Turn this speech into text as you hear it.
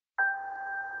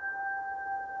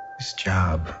This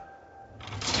job,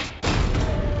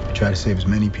 we try to save as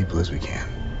many people as we can.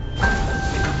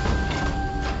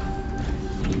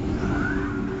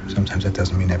 Sometimes that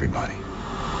doesn't mean everybody.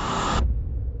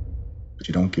 But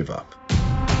you don't give up.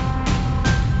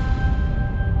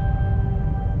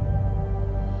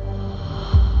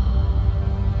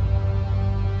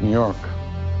 New York,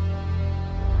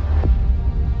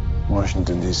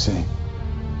 Washington, D.C.,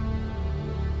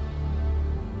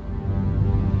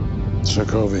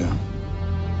 Sokovia.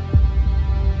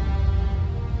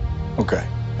 Okay,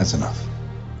 that's enough.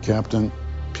 Captain,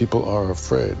 people are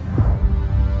afraid.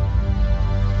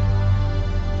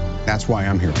 That's why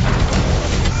I'm here.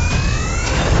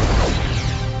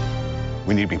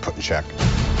 We need to be put in check.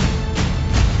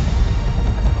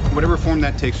 Whatever form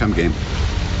that takes, I'm game.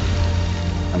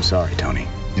 I'm sorry, Tony.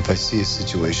 If I see a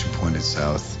situation pointed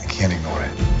south, I can't ignore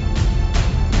it.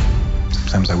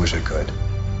 Sometimes I wish I could.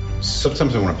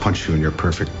 Sometimes I want to punch you in your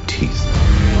perfect teeth.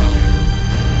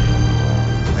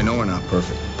 I know we're not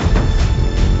perfect.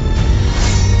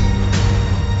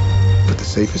 But the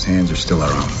safest hands are still our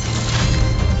own.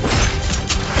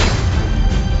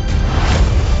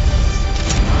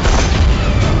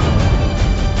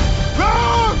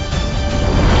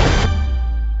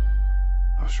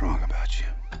 I was wrong about you.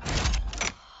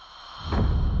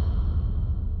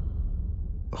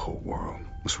 The whole world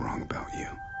was wrong about you.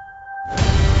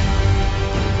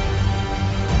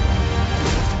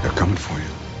 They're coming for you.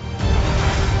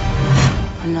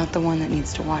 I'm not the one that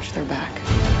needs to watch their back.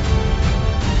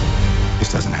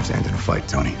 This doesn't have to end in a fight,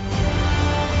 Tony.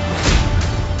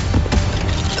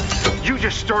 You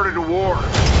just started a war.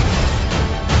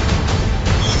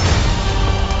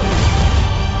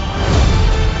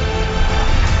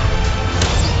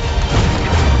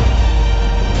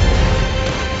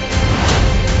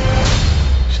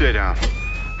 Stay down.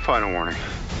 Final warning.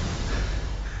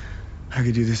 I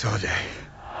could do this all day.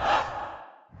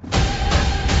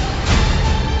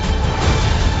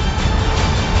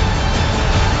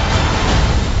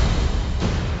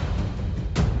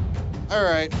 All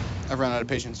right, I've run out of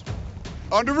patience.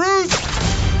 On to roost!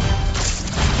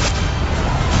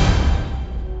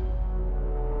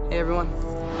 Hey, everyone.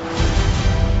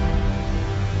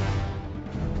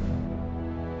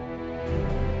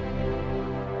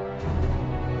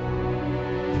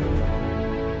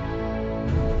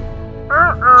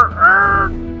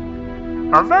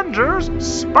 Avengers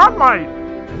Spotlight!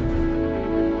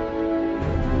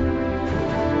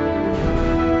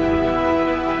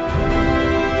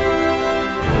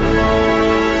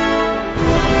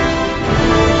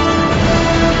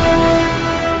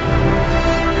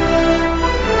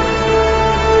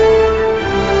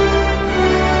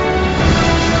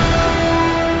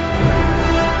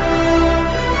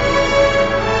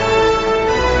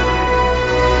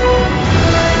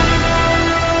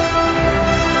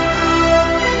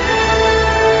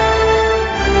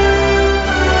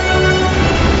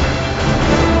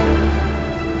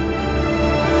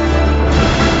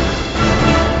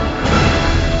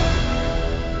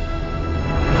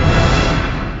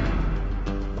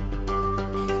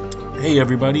 Hey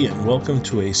everybody, and welcome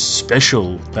to a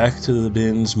special Back to the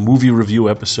Bins movie review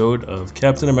episode of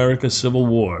Captain America Civil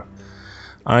War.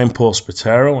 I'm Paul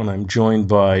Spataro, and I'm joined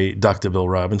by Dr. Bill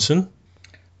Robinson.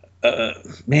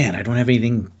 Man, I don't have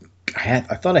anything. I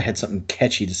thought I had something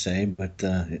catchy to say, but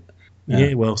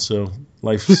Yeah, well, so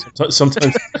life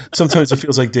sometimes it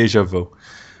feels like deja vu.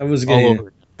 I was All going.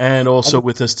 over. And also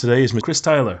with us today is Chris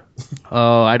Tyler.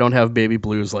 Oh, I don't have baby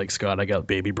blues like Scott. I got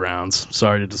baby browns.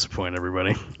 Sorry to disappoint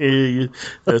everybody. Hey,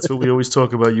 that's what we always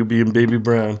talk about, you being baby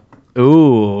brown.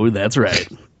 Ooh, that's right.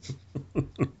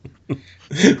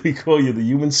 We call you the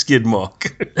human skid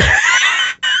mark.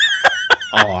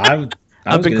 I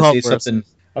was going to say something.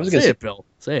 I was going to say it, Bill.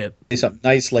 Say it. Say something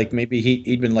nice, like maybe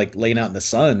he'd been like laying out in the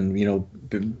sun,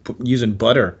 using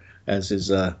butter as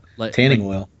his tanning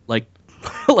oil, like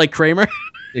Kramer.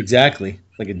 Exactly,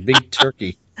 like a big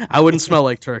turkey. I wouldn't smell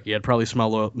like turkey. I'd probably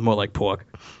smell more like pork.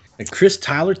 A Chris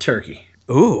Tyler turkey.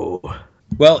 Ooh.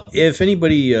 Well, if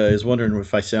anybody is wondering if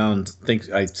thinks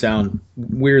I sound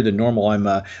weirder than normal,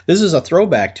 this is a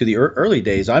throwback to the early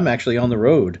days. I'm actually on the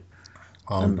road.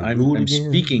 I'm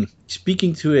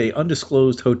speaking to a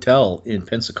undisclosed hotel in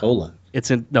Pensacola.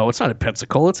 No, it's not in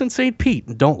Pensacola. It's in St.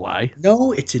 Pete. Don't lie.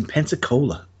 No, it's in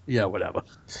Pensacola. Yeah, whatever.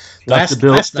 Dr.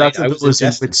 Bill is in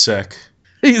WITSEC.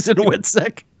 He's in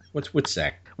WITSEC. What's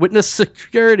WITSEC? Witness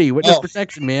security, witness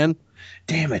protection, man.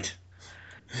 Damn it.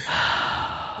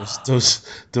 Those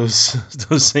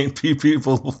St. Pete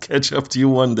people will catch up to you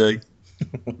one day.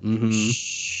 Mm-hmm.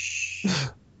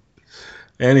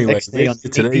 Anyway,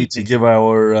 today to give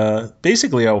our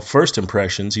basically our first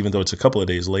impressions, even though it's a couple of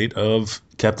days late, of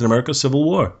Captain America: Civil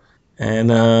War. And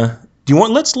do you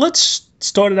want? Let's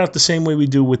start it out the same way we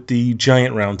do with the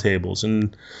giant roundtables,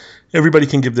 and everybody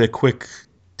can give their quick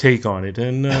take on it.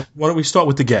 And why don't we start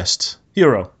with the guest,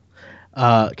 Hero?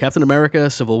 Captain America: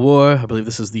 Civil War. I believe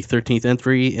this is the 13th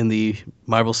entry in the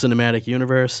Marvel Cinematic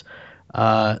Universe.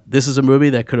 This is a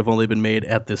movie that could have only been made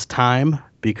at this time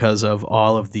because of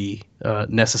all of the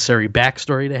necessary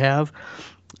backstory to have.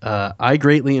 I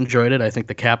greatly enjoyed it. I think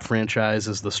the Cap franchise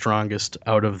is the strongest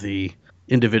out of the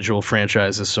individual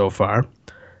franchises so far.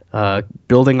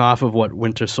 Building off of what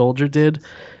Winter Soldier did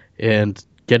and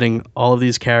getting all of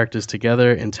these characters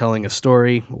together and telling a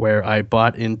story where I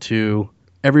bought into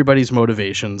everybody's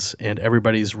motivations and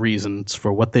everybody's reasons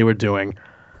for what they were doing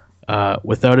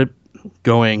without it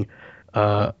going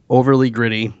overly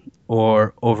gritty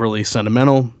or overly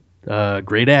sentimental.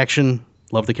 Great action.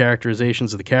 Love the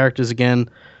characterizations of the characters again.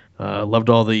 Loved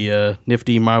all the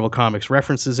nifty Marvel Comics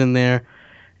references in there.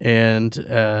 And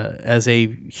as a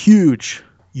huge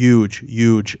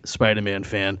Spider-Man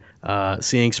fan,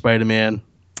 seeing Spider-Man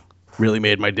really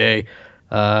made my day.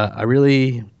 I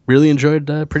really enjoyed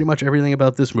pretty much everything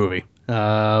about this movie.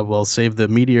 We'll save the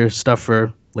meteor stuff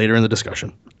for later in the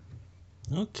discussion.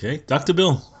 Okay, Dr.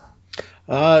 Bill.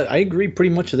 I agree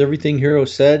pretty much with everything Hero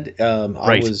said.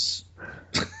 Right.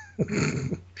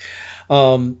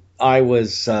 I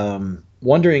was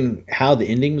wondering how the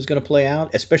ending was going to play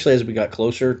out, especially as we got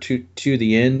closer to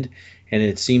the end, and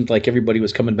it seemed like everybody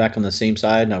was coming back on the same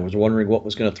side, and I was wondering what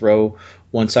was going to throw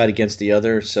one side against the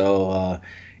other. So,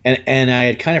 and I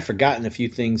had kind of forgotten a few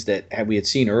things that we had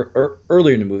seen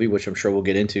earlier in the movie, which I'm sure we'll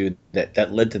get into,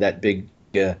 that led to that big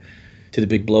to the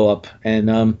big blow up, and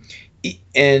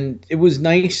it was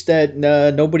nice that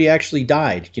nobody actually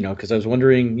died, because I was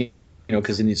wondering,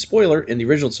 because in the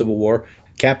original Civil War,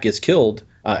 Cap gets killed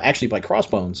actually by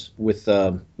Crossbones with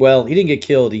well, he didn't get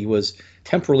killed, he was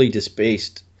temporally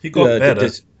displaced. He got better.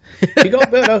 He got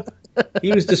better.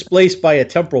 He was displaced by a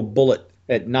temporal bullet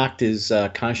that knocked his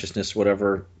consciousness,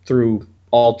 whatever, through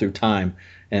time,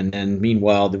 and then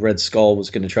meanwhile the Red Skull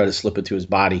was going to try to slip into his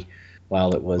body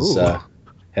while it was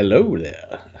hello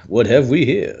there, what have we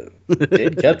here?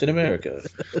 Dead Captain America.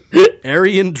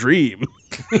 Aryan Dream.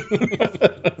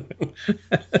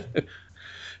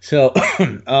 So,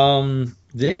 Ben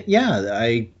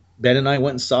and I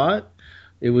went and saw it.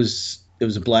 It was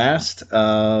a blast.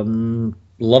 Loved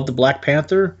the Black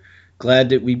Panther. Glad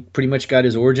that we pretty much got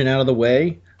his origin out of the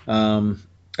way.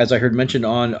 As I heard mentioned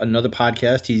on another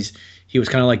podcast, he was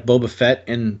kind of like Boba Fett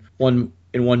in one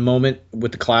moment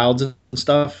with the clouds and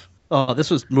stuff. Oh,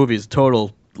 this movie's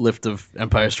total lift of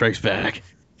Empire Strikes Back.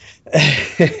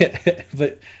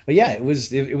 but yeah, it was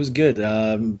good.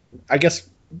 I guess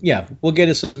we'll get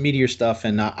into some meteor stuff,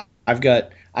 and I've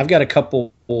got a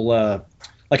couple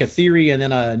like a theory and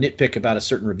then a nitpick about a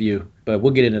certain review, but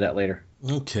we'll get into that later.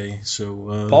 Okay,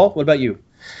 so Paul, what about you?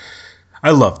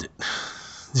 I loved it.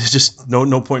 There's just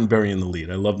no point in burying the lead.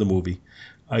 I love the movie.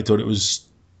 I thought it was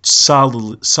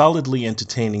solidly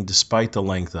entertaining despite the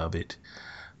length of it.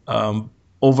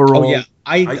 Overall, oh yeah,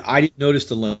 I didn't notice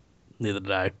the length. Neither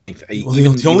did I.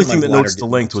 The only thing that noticed the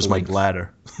length was my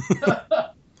bladder.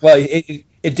 Well,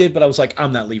 it did, but I was like,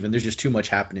 I'm not leaving. There's just too much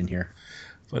happening here.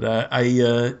 But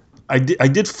I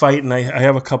did fight, and I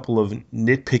have a couple of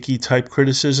nitpicky type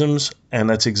criticisms, and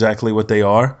that's exactly what they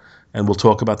are, and we'll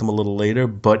talk about them a little later.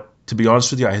 But to be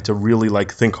honest with you, I had to really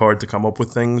think hard to come up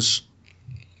with things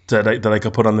that I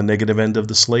could put on the negative end of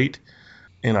the slate,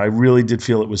 and I really did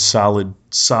feel it was solid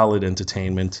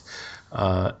entertainment.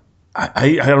 I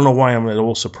don't know why I'm at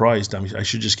all surprised. I mean, I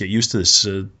should just get used to this.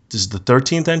 This is the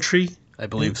 13th entry. I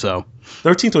believe so.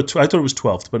 13th or I thought it was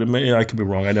 12th, but I could be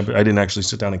wrong. I didn't actually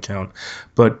sit down and count.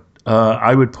 But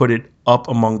I would put it up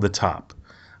among the top.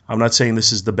 I'm not saying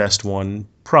this is the best one,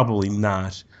 probably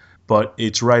not, but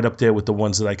it's right up there with the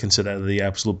ones that I consider the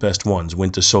absolute best ones.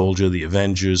 Winter Soldier, The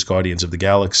Avengers, Guardians of the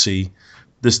Galaxy.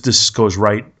 This goes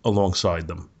right alongside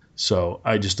them. So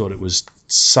I just thought it was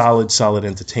solid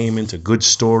entertainment, a good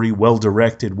story, well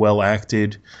directed, well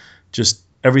acted, just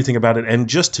everything about it. And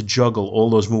just to juggle all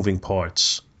those moving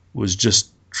parts was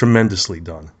just tremendously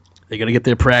done. They got to get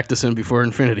their practice in before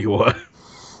Infinity War.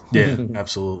 Yeah,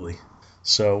 absolutely.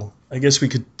 So I guess we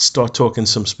could start talking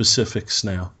some specifics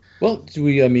now. Well,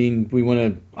 we want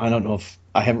to. I don't know if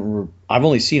I've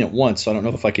only seen it once, so I don't know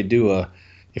if we could do a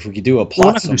plot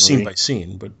we're not summary. Scene by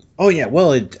scene, but oh yeah,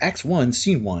 well, Acts 1,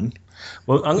 Scene 1.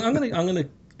 Well, I'm gonna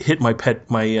hit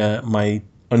my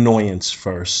annoyance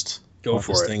first. Go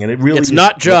for it. Thing. And it really it's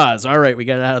not Jaws. All right, we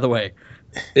got it out of the way.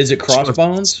 Is it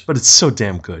Crossbones? But it's so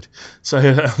damn good. So,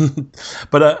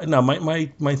 but no,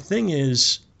 my thing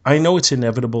is, I know it's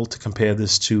inevitable to compare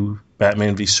this to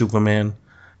Batman v Superman,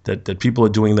 that people are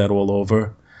doing that all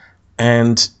over,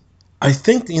 and I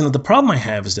think the problem I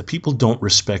have is that people don't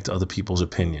respect other people's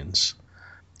opinions.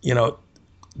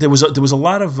 There was a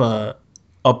lot of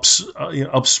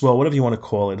upswell, whatever you want to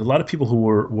call it. A lot of people who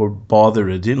were bothered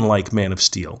or didn't like Man of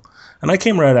Steel. And I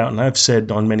came right out and I've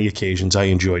said on many occasions I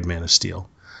enjoyed Man of Steel.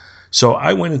 So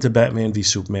I went into Batman v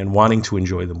Superman wanting to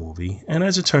enjoy the movie. And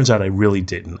as it turns out, I really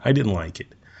didn't. I didn't like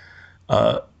it.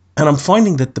 And I'm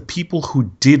finding that the people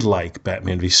who did like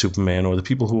Batman v Superman, or the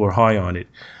people who are high on it,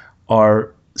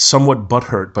 are somewhat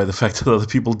butthurt by the fact that other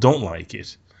people don't like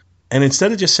it. And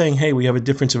instead of just saying, hey, we have a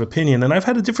difference of opinion, and I've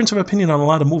had a difference of opinion on a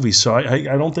lot of movies, so I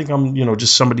don't think I'm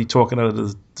just somebody talking out of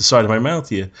the side of my mouth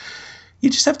here. You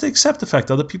just have to accept the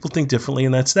fact other people think differently,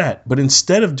 and that's that. But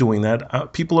instead of doing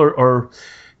that, people are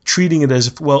treating it as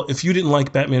if, well, if you didn't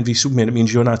like Batman v Superman, it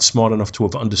means you're not smart enough to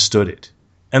have understood it.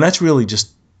 And that's really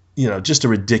just a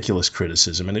ridiculous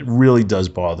criticism, and it really does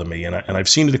bother me. And I've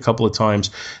seen it a couple of times,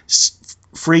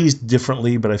 phrased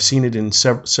differently, but I've seen it in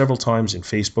several times in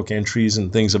Facebook entries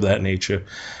and things of that nature.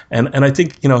 And I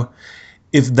think,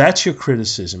 if that's your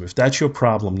criticism, if that's your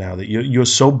problem now, that you're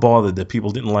so bothered that people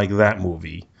didn't like that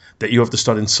movie, that you have to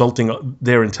start insulting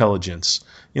their intelligence,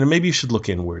 maybe you should look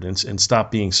inward and stop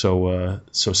being so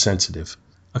sensitive.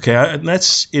 Okay, and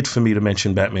that's it for me to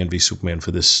mention Batman v Superman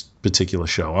for this particular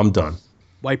show. I'm done.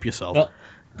 Wipe yourself. Well,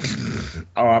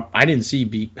 I didn't see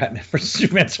Batman vs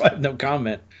Superman, so I have no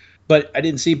comment. But I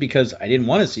didn't see it because I didn't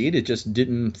want to see it. It just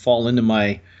didn't fall into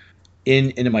my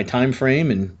time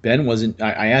frame. And Ben wasn't.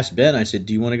 I asked Ben. I said,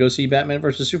 "Do you want to go see Batman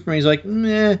vs Superman?" He's like,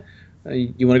 "Meh."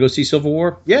 You want to go see Civil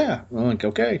War? Yeah. I'm like,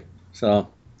 okay. So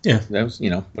yeah, that was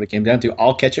what it came down to.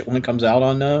 I'll catch it when it comes out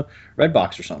on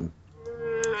Redbox or something.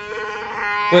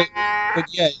 But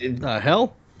yeah,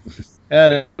 hell.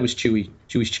 It was Chewy.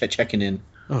 Chewy's checking in.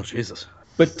 Oh Jesus!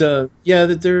 But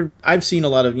I've seen a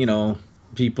lot of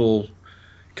people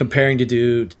comparing the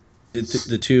two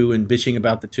and bitching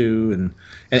about the two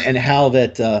and how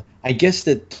that I guess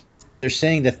that they're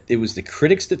saying that it was the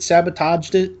critics that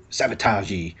sabotaged it.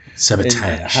 Sabotage.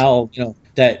 And how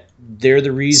that they're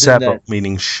the reason that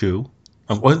meaning shoe.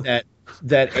 What?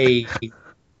 That a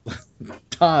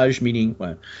Taj meaning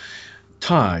what?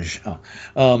 Taj.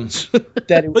 That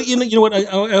it, but you know what I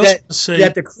also say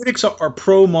that the critics are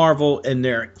pro Marvel and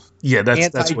they're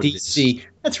that's what DC.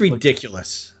 That's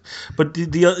ridiculous. But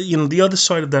the other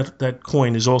side of that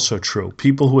coin is also true.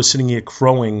 People who are sitting here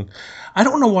crowing, I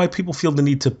don't know why people feel the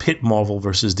need to pit Marvel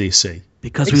versus DC.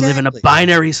 Because we live in a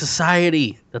binary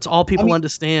society. That's all people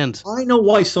understand. I know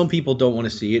why some people don't want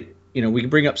to see it. We can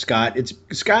bring up Scott.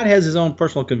 Scott has his own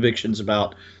personal convictions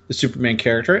about the Superman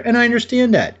character, and I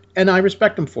understand that, and I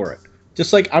respect him for it.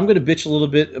 Just like I'm going to bitch a little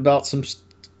bit about some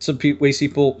ways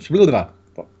people.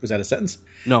 Was that a sentence?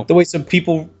 No. The way some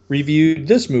people reviewed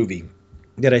this movie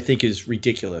that I think is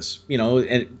ridiculous.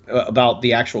 And about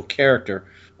the actual character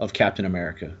of Captain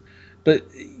America. But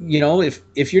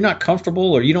if you're not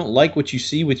comfortable or you don't like what you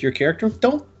see with your character,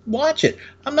 don't watch it.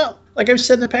 I'm not, like I've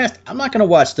said in the past, I'm not going to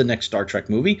watch the next Star Trek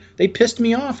movie. They pissed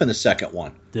me off in the second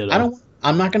one.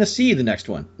 I'm not going to see the next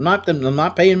one. I'm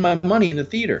not paying my money in the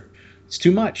theater. It's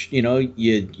too much.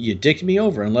 You dicked me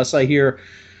over unless I hear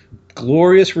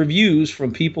glorious reviews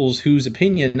from people whose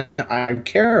opinion I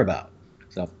care about.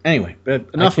 So anyway, but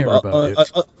enough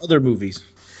about other movies.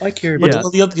 I care about.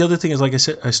 But the other thing is, like I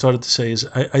said, I started to say is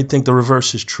I think the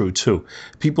reverse is true too.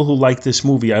 People who like this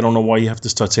movie, I don't know why you have to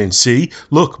start saying, "See,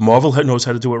 look, Marvel knows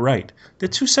how to do it right." They're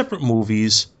two separate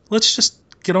movies. Let's just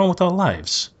get on with our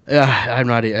lives. I'm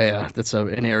not. That's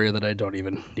an area that I don't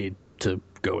even need to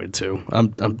go into.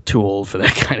 I'm too old for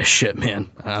that kind of shit, man.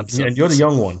 And you're the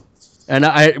young one. And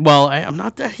I'm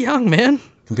not that young, man.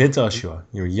 Compared to us, you're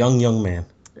a young man.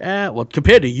 Well,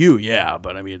 compared to you, yeah,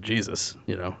 but I mean, Jesus,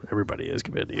 everybody is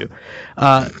compared to you.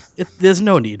 There's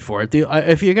no need for it.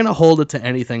 If you're gonna hold it to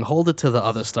anything, hold it to the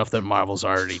other stuff that Marvel's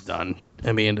already done.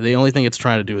 I mean, the only thing it's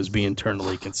trying to do is be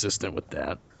internally consistent with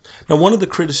that. Now, one of the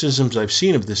criticisms I've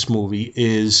seen of this movie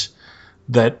is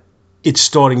that it's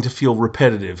starting to feel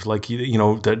repetitive, like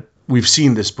that we've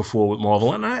seen this before with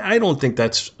Marvel, and I don't think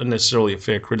that's necessarily a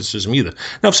fair criticism either.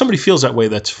 Now, if somebody feels that way,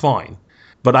 that's fine.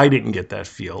 But I didn't get that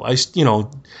feel.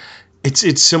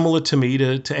 It's similar to me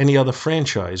to any other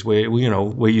franchise where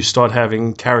you start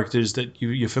having characters that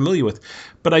you're familiar with.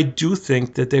 But I do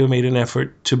think that they made an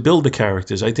effort to build the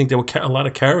characters. I think there were a lot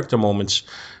of character moments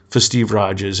Steve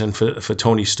Rogers and for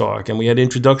Tony Stark. And we had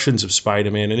introductions of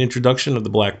Spider-Man, an introduction of the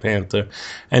Black Panther,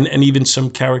 and even some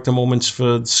character moments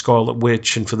for Scarlet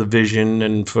Witch and for the Vision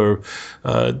and for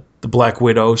the Black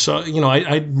Widow. So,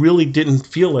 I really didn't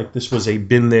feel like this was a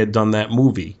been there, done that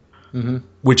movie. Mm-hmm.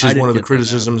 Which is one of the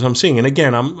criticisms I'm seeing. And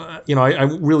again, I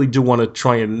really do want to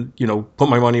try and, put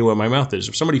my money where my mouth is.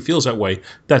 If somebody feels that way,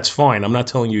 that's fine. I'm not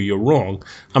telling you you're wrong.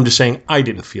 I'm just saying I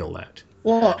didn't feel that.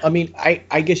 Well, I mean,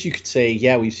 I guess you could say,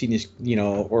 yeah, we've seen this,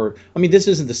 this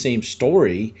isn't the same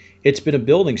story. It's been a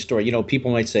building story.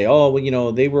 People might say, oh,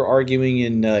 well, they were arguing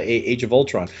in Age of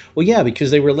Ultron. Well, yeah,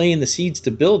 because they were laying the seeds to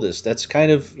build this. That's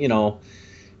kind of,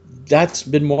 that's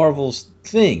been Marvel's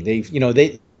thing.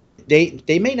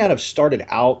 They may not have started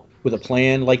out with a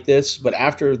plan like this, but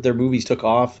after their movies took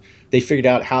off, they figured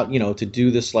out how, to do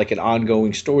this like an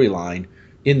ongoing storyline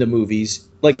in the movies.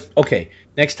 Like, okay,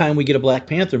 next time we get a Black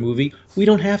Panther movie, we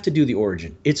don't have to do the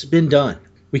origin. It's been done.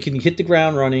 We can hit the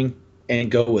ground running and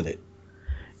go with it.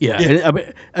 Yeah.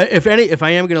 And, if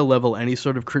I am going to level any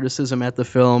sort of criticism at the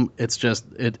film, it's just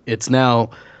it's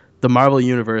now the Marvel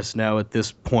Universe now at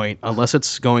this point, unless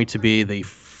it's going to be the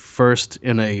first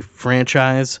in a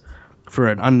franchise for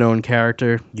an unknown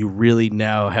character, you really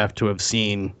now have to have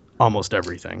seen almost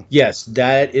everything. Yes,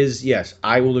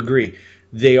 I will agree.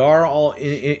 They are all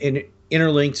in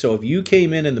interlinked, so if you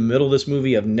came in the middle of this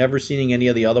movie, have never seen any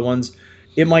of the other ones,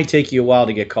 it might take you a while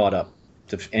to get caught up.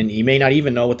 And you may not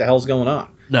even know what the hell's going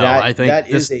on. No, I think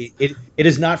it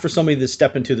is not for somebody to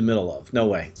step into the middle of. No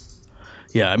way.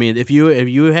 Yeah, I mean, if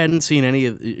you hadn't seen any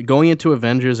of going into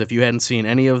Avengers, if you hadn't seen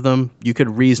any of them, you could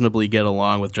reasonably get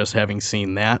along with just having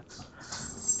seen that.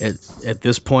 At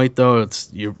this point, though,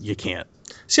 you can't.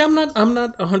 See, I'm not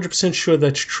 100% sure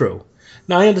that's true.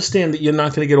 Now, I understand that you're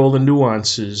not going to get all the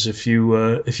nuances if you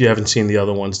haven't seen the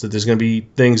other ones. That there's going to be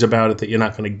things about it that you're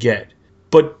not going to get.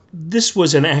 But this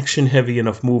was an action-heavy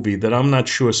enough movie that I'm not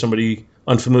sure somebody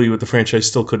unfamiliar with the franchise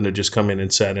still couldn't have just come in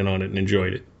and sat in on it and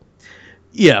enjoyed it.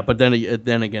 Yeah, but then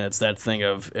again, it's that thing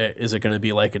of, is it going to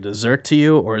be like a dessert to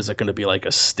you, or is it going to be like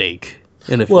a steak?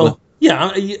 And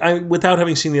I without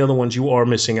having seen the other ones, you are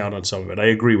missing out on some of it. I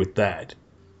agree with that.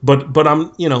 But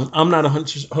I'm not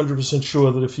 100%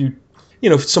 sure that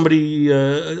if somebody,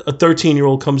 a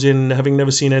 13-year-old comes in having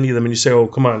never seen any of them and you say, oh,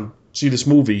 come on, see this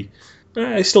movie,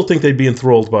 I still think they'd be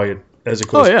enthralled by it as it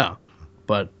goes. Oh, yeah.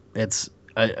 But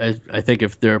I think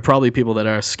if there are probably people that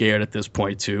are scared at this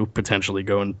point to potentially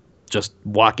go and just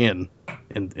walk in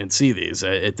and see these.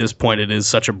 At this point, it is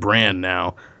such a brand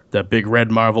now, that big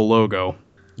red Marvel logo.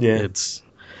 Yeah,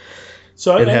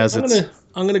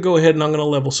 I'm going to go ahead and I'm going to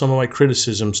level some of my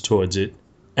criticisms towards it.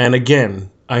 And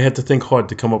again, I had to think hard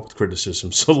to come up with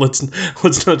criticism. So let's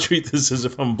not treat this as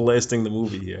if I'm blasting the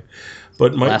movie here.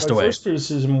 But my first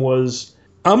criticism was,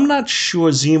 I'm not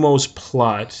sure Zemo's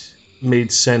plot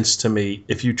made sense to me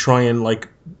if you try and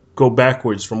go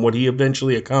backwards from what he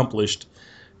eventually accomplished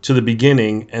to the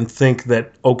beginning and think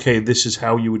that, okay, this is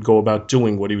how you would go about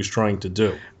doing what he was trying to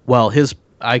do. Well,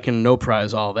 I can no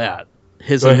prize all that.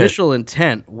 His initial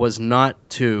intent was not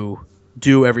to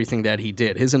do everything that he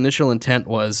did. His initial intent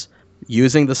was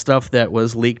using the stuff that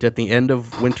was leaked at the end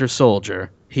of Winter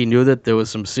Soldier. He knew that there was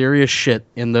some serious shit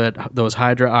in those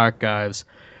Hydra archives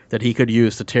that he could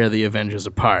use to tear the Avengers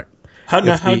apart. How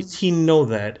did he know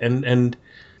that? And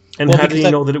how did he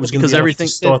know that it was going to be to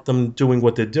start them doing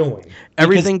what they're doing?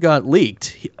 Everything got leaked.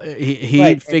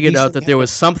 He figured out that there was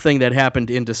something that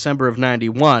happened in December of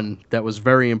 91 that was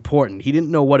very important. He didn't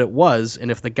know what it was,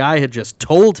 and if the guy had just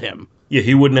told him,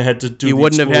 he wouldn't have had to do. He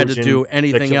wouldn't have had to do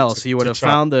anything else. He would have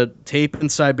found the tape in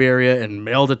Siberia and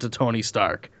mailed it to Tony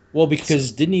Stark. Well,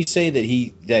 because didn't he say that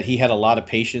he had a lot of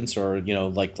patience, or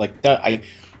like that?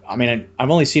 I mean, I've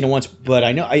only seen it once, but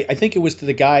I know I think it was to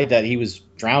the guy that he was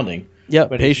drowning. Yeah,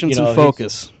 patience and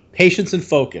focus. Patience and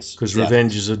focus. Because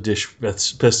revenge is a dish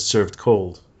that's best served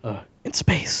cold. In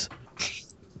space.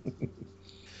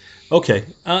 Okay,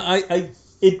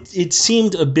 it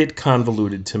seemed a bit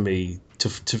convoluted to me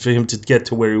for him to get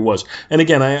to where he was. And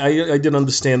again, I didn't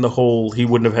understand the whole. He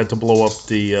wouldn't have had to blow up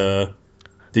the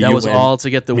that UN. Was all to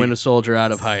get the Winter Soldier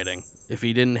out of hiding. If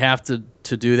he didn't have to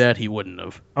do that, he wouldn't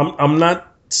have. I'm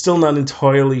still not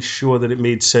entirely sure that it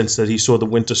made sense that he saw the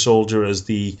Winter Soldier as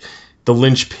the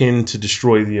linchpin to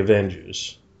destroy the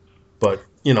Avengers. But,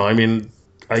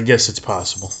 I guess it's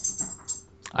possible.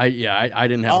 I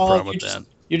didn't have a problem with that.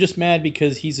 You're just mad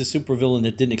because he's a supervillain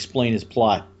that didn't explain his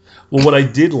plot. Well, what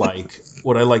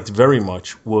I liked very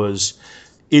much was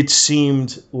it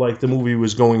seemed like the movie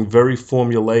was going very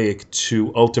formulaic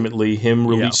to ultimately him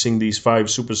releasing these 5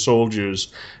 super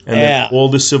soldiers and then all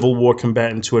the Civil War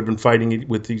combatants who had been fighting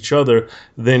with each other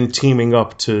then teaming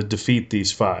up to defeat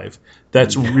these 5.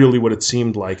 That's really what it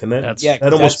seemed like. And that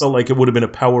almost felt like it would have been a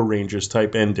Power Rangers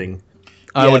type ending.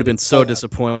 I would have been so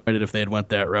disappointed if they had went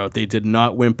that route. They did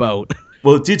not wimp out.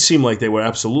 Well, it did seem like they were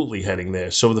absolutely heading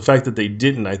there. So the fact that they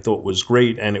didn't, I thought was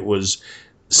great, and it was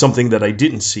something that I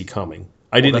didn't see coming.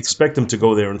 I didn't expect them to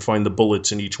go there and find the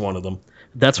bullets in each one of them.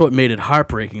 That's what made it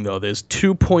heartbreaking, though. There's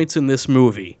 2 points in this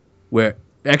movie where...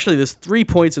 Actually, there's 3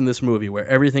 points in this movie where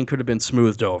everything could have been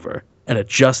smoothed over, and it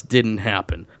just didn't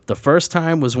happen. The first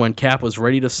time was when Cap was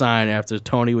ready to sign after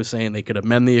Tony was saying they could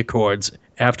amend the Accords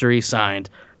after he signed,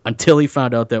 until he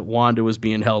found out that Wanda was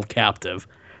being held captive.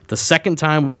 The second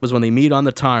time was when they meet on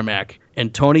the tarmac,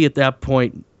 and Tony at that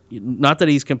point, not that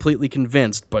he's completely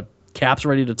convinced, but Cap's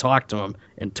ready to talk to him,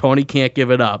 and Tony can't give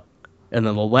it up. And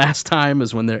then the last time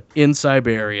is when they're in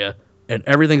Siberia, and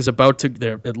everything's about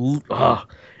to...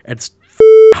 It's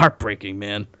heartbreaking,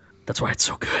 man. That's why it's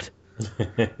so good.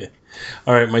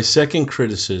 All right, my second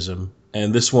criticism,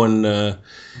 and this one,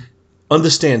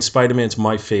 understand Spider-Man's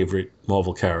my favorite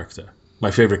Marvel character,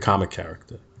 my favorite comic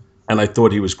character, and I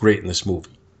thought he was great in this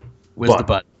movie. Where's the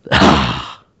butt?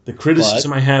 The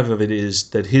criticism I have of it is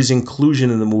that his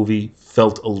inclusion in the movie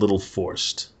felt a little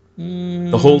forced.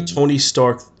 The whole Tony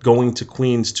Stark going to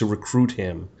Queens to recruit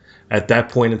him at that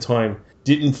point in time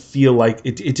didn't feel like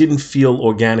it didn't feel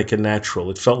organic and natural.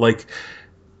 It felt like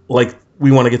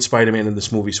we want to get Spider-Man in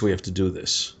this movie, so we have to do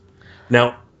this.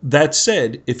 Now, that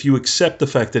said, if you accept the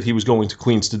fact that he was going to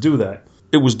Queens to do that,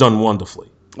 it was done wonderfully.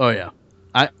 Oh yeah.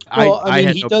 I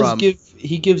had he no does problem.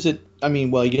 he gives it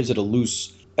a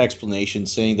loose explanation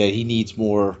saying that he needs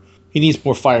more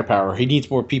firepower. He needs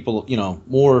more people,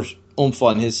 more oomph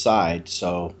on his side.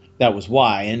 So that was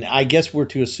why. And I guess we're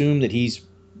to assume that he's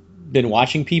been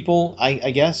watching people,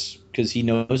 I guess, because he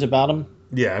knows about them.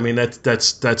 Yeah, I mean that's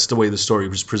the way the story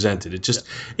was presented.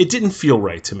 It didn't feel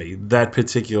right to me, that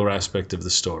particular aspect of the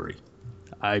story.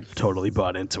 I totally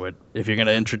bought into it. If you're going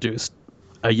to introduce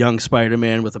a young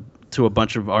Spider-Man to a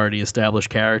bunch of already established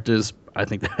characters, I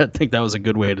think that was a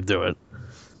good way to do it.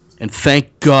 And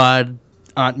thank God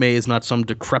Aunt May is not some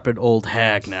decrepit old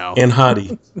hag now. And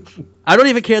hottie. I don't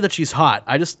even care that she's hot.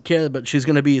 I just care that she's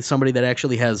going to be somebody that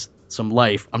actually has some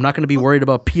life. I'm not going to be worried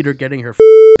about Peter getting her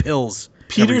pills.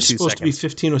 Peter's supposed to be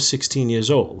 15 or 16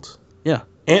 years old. Yeah.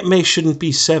 Aunt May shouldn't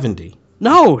be 70.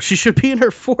 No, she should be in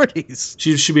her 40s.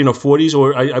 She should be in her 40s,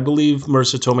 or I believe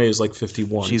Marissa Tomei is like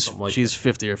 51. She's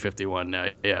 50 or 51 now.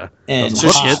 Yeah. And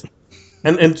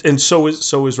so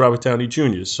is Robert Downey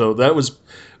Jr. So that was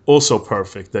also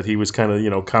perfect that he was kind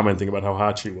of commenting about how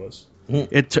hot she was.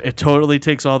 It totally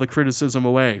takes all the criticism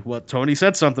away. Well, Tony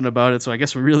said something about it, so I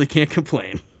guess we really can't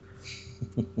complain.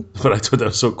 But I thought that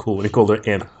was so cool when he called her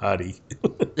Aunt Hottie.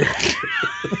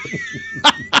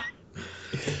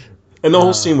 And the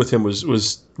whole scene with him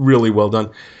was really well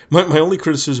done. My only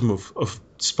criticism of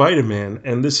Spider-Man,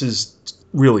 and this is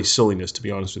really silliness to be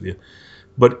honest with you,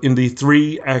 but in the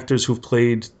 3 actors who've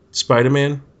played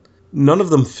Spider-Man, none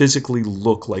of them physically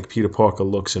look like Peter Parker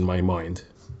looks in my mind.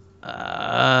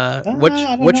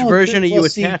 Which version are you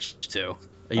attached to?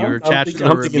 Are you attached to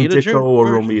Romita Ditko or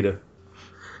Romita?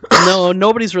 No,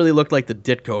 nobody's really looked like the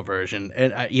Ditko version,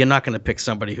 and you're not going to pick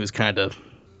somebody who's kind of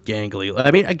gangly.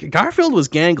 I mean, Garfield was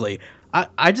gangly.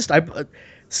 I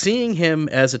seeing him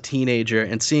as a teenager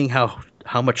and seeing how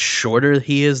much shorter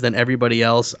he is than everybody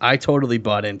else, I totally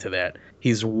bought into that.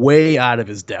 He's way out of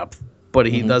his depth, but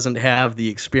he doesn't have the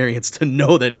experience to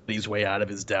know that he's way out of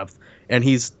his depth. And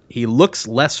he looks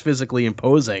less physically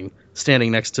imposing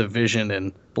standing next to Vision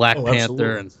and Black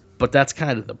Panther, but that's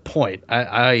kind of the point.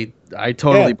 I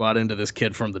totally bought into this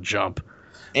kid from the jump.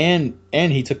 And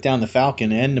he took down the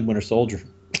Falcon and the Winter Soldier.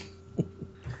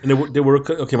 And there were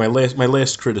okay. My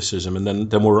last criticism, and then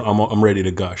I'm ready to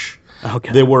gush.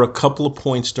 Okay. There were a couple of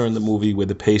points during the movie where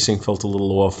the pacing felt a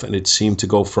little off, and it seemed to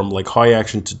go from like high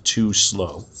action to too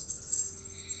slow.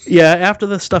 Yeah, after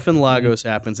the stuff in Lagos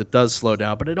happens, it does slow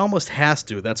down, but it almost has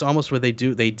to. That's almost what they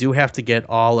do. They do have to get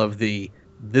all of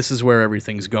this is where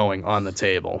everything's going on the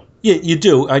table. Yeah, you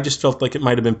do. I just felt like it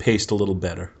might have been paced a little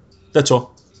better. That's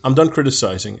all. I'm done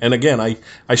criticizing. And again,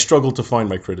 I struggle to find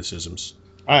my criticisms.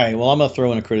 All right, well, I'm going to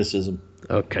throw in a criticism.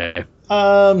 Okay.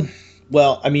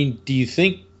 Well, I mean, do you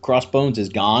think Crossbones is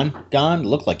gone? It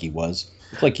looked like he was.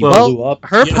 It looked like he blew up.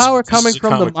 Her power coming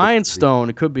from the Mind Stone,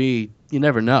 it could be, you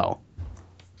never know.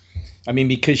 I mean,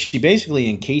 because she basically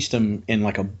encased him in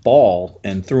like a ball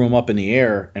and threw him up in the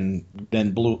air, and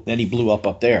then he blew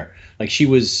up there. Like she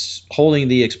was holding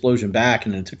the explosion back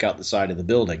and then took out the side of the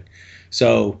building.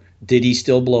 So did he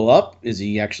still blow up? Is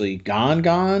he actually gone?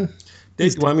 Well,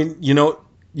 I mean, you know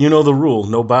the rule: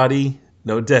 no body,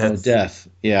 no death. No death.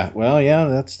 Yeah. Well,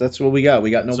 yeah. That's what we got. We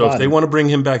got no So body. if they want to bring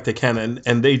him back, they can,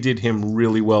 and they did him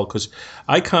really well. Because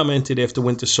I commented after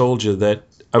Winter Soldier that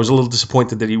I was a little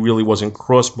disappointed that he really wasn't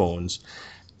Crossbones,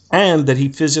 and that he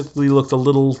physically looked a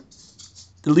little,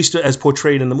 at least as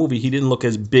portrayed in the movie, he didn't look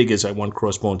as big as I want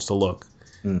Crossbones to look.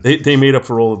 They made up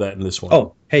for all of that in this one.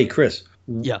 Oh, hey, Chris.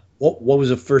 Yeah. What was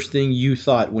the first thing you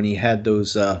thought when he had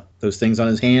those things on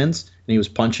his hands and he was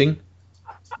punching?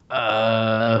 Ben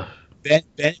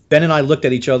and I looked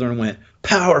at each other and went,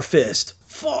 "Power Fist,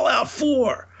 Fallout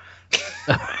 4."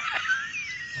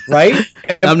 Right?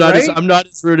 I'm not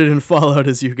as rooted in Fallout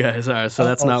as you guys are, so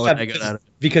that's not what I got out of it.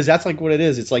 Because that's like what it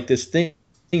is. It's like this thing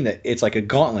that it's like a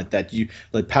gauntlet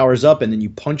that powers up and then you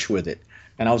punch with it.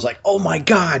 And I was like, "Oh my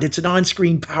god, it's an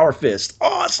on-screen Power Fist!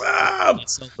 Awesome!"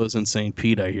 Those Insane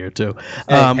Pete I hear too.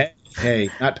 Hey,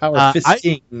 not Power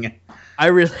Fisting.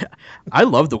 I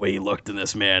love the way he looked in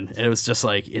this, man. And it was just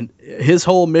like his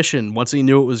whole mission once he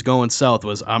knew it was going south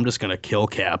was, I'm just gonna kill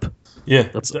Cap. Yeah,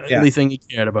 that's the only thing he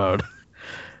cared about.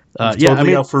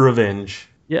 Totally out for revenge.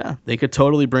 Yeah, they could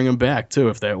totally bring him back too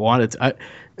if they wanted to.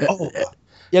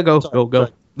 Go.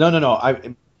 No.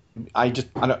 I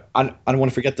don't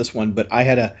want to forget this one, but I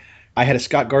had a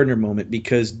Scott Gardner moment,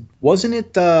 because wasn't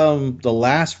it the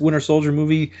last Winter Soldier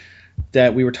movie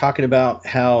that we were talking about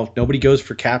how nobody goes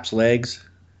for Cap's legs,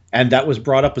 and that was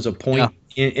brought up as a point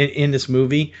in this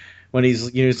movie when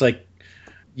he's like,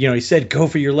 he said go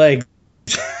for your legs.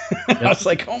 I was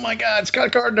like, oh my god,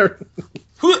 Scott Gardner.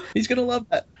 He's gonna love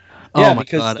that. Oh my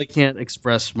god, I can't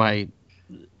express my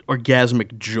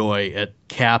orgasmic joy at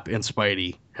Cap and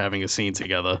Spidey having a scene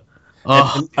together.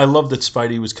 And I love that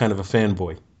Spidey was kind of a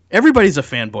fanboy. Everybody's a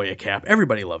fanboy of Cap.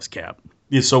 Everybody loves Cap.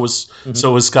 Yeah, so was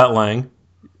Scott Lang.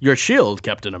 Your shield,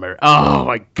 Captain America. Oh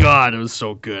my god, it was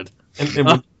so good.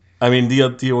 I mean, the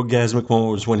orgasmic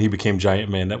moment was when he became Giant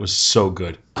Man. That was so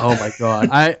good. Oh my god,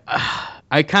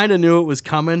 I kind of knew it was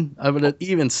coming, but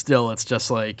even still, it's just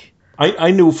like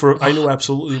I knew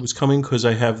absolutely it was coming because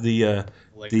I have the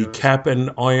Cap and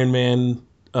Iron Man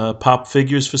pop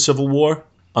figures for Civil War.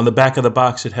 On the back of the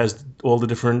box, it has all the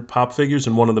different pop figures,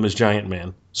 and one of them is Giant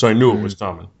Man. So I knew it was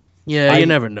coming. Yeah, you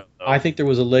never know. I think there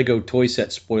was a Lego toy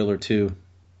set spoiler too.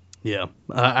 Yeah,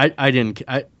 I didn't.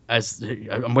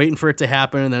 I'm waiting for it to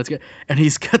happen, and then it's good. And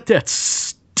he's got that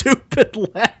stupid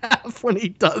laugh when he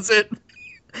does it.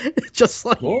 It's just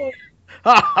like,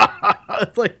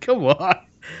 it's like, come on,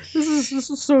 this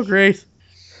is so great.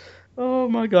 Oh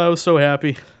my god, I was so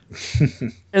happy.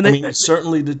 And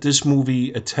certainly that this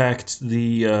movie attacked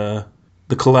the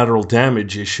collateral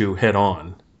damage issue head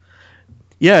on.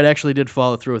 Yeah, it actually did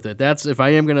follow through with it. That's, if I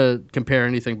am going to compare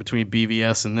anything between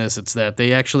BVS and this, it's that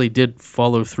they actually did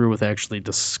follow through with actually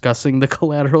discussing the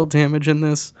collateral damage in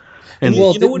this. And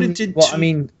you know what it did? Well, I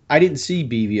mean, I didn't see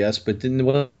BVS, but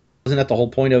wasn't that the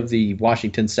whole point of the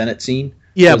Washington Senate scene?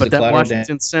 Yeah, but that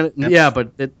Washington Senate,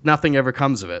 but nothing ever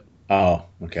comes of it. Oh,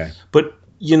 okay. But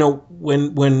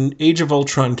when Age of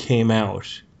Ultron came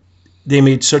out, they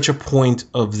made such a point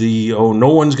of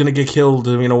no one's going to get killed.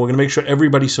 We're going to make sure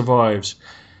everybody survives.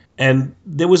 And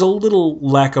there was a little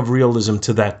lack of realism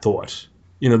to that thought.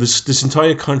 This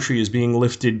entire country is being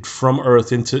lifted from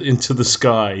Earth into the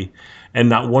sky, and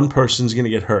not one person's going to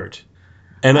get hurt.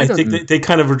 And I think they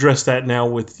kind of addressed that now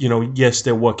with, yes,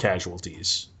 there were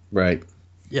casualties. Right.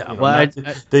 Yeah.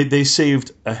 They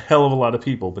saved a hell of a lot of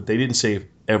people, but they didn't save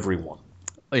everyone.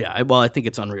 Yeah, well, I think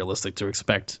it's unrealistic to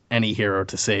expect any hero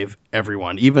to save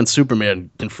everyone. Even Superman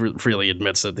freely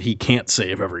admits that he can't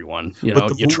save everyone. You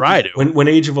try to. When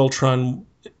Age of Ultron,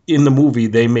 in the movie,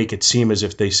 they make it seem as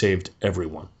if they saved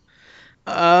everyone.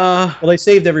 Well, they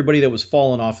saved everybody that was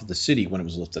falling off of the city when it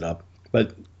was lifted up.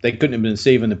 But they couldn't have been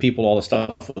saving the people all the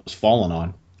stuff was falling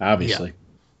on, obviously.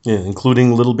 Yeah,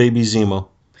 including little baby Zemo.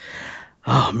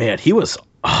 Oh, man, he was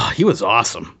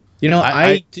awesome.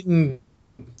 I didn't...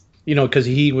 because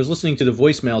he was listening to the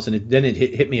voicemails, and then it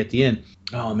hit me at the end.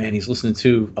 Oh man, he's listening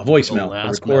to a voicemail, a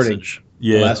recording,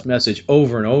 the last message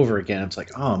over and over again. It's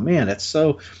like, oh man, that's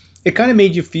so. It kind of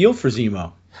made you feel for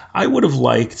Zemo. I would have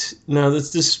liked. Now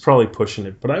this is probably pushing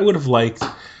it, but I would have liked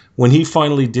when he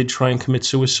finally did try and commit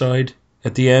suicide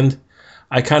at the end.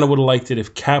 I kind of would have liked it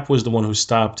if Cap was the one who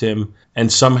stopped him,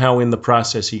 and somehow in the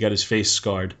process he got his face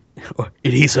scarred.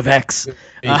 Adhesive X.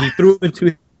 And he threw him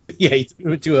into he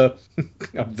threw it to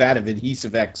a vat of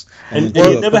adhesive X. And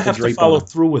you never have to follow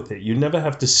through with it. You never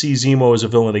have to see Zemo as a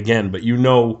villain again, but you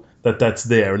know that that's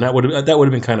there, and that would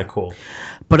have been kind of cool.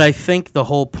 But I think the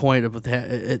whole point of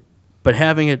it, but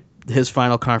having it his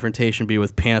final confrontation be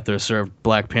with Panther served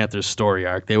Black Panther's story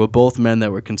arc. They were both men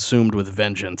that were consumed with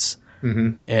vengeance.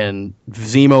 Mm-hmm. And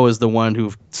Zemo is the one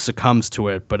who succumbs to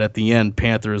it, but at the end,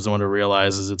 Panther is the one who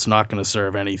realizes it's not going to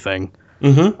serve anything.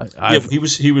 Mm-hmm.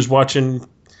 He was watching,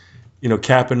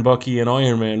 Cap and Bucky and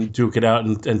Iron Man duke it out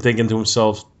and thinking to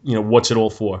himself, what's it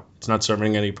all for? It's not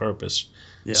serving any purpose.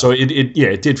 Yeah. So it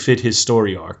did fit his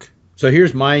story arc. So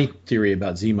here's my theory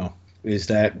about Zemo, is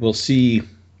that we'll see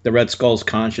the Red Skull's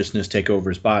consciousness take over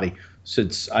his body,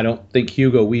 since I don't think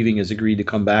Hugo Weaving has agreed to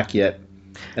come back yet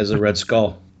as a Red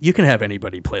Skull. You can have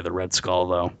anybody play the Red Skull,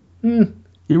 though.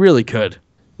 You really could.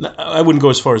 I wouldn't go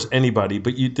as far as anybody,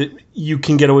 but you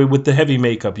can get away with the heavy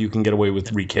makeup. You can get away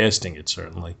with recasting it,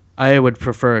 certainly. I would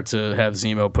prefer to have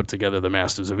Zemo put together the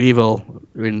Masters of Evil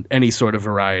in any sort of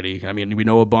variety. I mean, we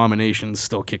know Abomination's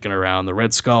still kicking around. The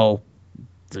Red Skull,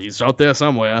 he's out there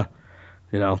somewhere.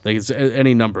 There's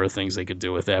any number of things they could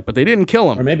do with that, but they didn't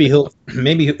kill him. Or maybe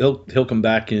he'll come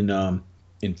back in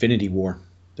Infinity War,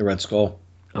 the Red Skull.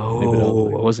 Oh,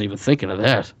 I wasn't even thinking of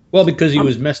that. Well, because he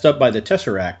was messed up by the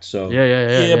Tesseract, so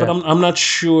yeah. But I'm not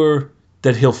sure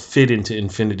that he'll fit into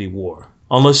Infinity War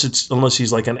unless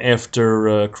he's like an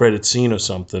after credit scene or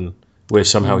something where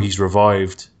somehow he's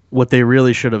revived. What they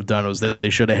really should have done was that they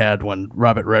should have had when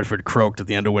Robert Redford croaked at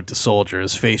the end of Winter Soldier,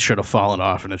 his face should have fallen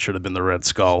off and it should have been the Red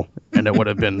Skull, and it would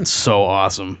have been so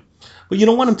awesome. But you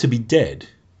don't want him to be dead.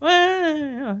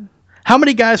 How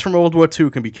many guys from World War II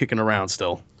can be kicking around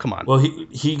still? Come on. Well,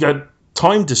 he got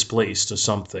time displaced or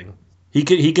something. He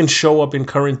can show up in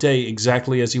current day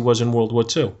exactly as he was in World War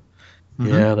II. Mm-hmm.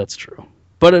 Yeah, that's true.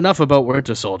 But enough about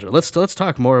Winter Soldier. Let's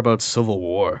talk more about Civil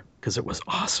War, because it was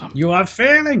awesome. You are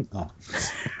failing. Oh.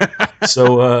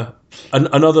 So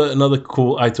another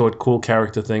cool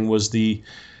character thing was the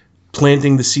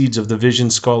planting the seeds of the Vision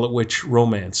Scarlet Witch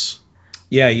romance.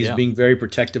 Yeah, he's being very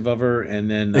protective of her,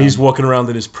 and then he's walking around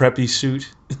in his preppy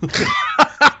suit.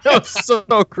 That was so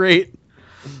great.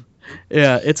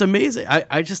 Yeah, it's amazing.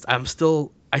 I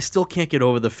still can't get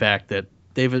over the fact that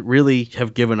they really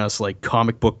have given us like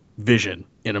comic book Vision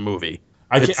in a movie.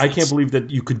 I can't believe that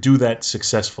you could do that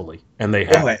successfully, and they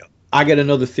have. I got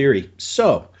another theory.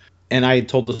 So, and I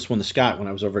told this one to Scott when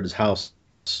I was over at his house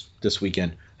this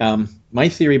weekend. My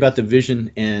theory about the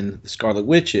Vision and the Scarlet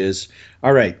Witch is,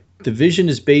 all right, the Vision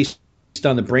is based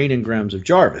on the brain engrams of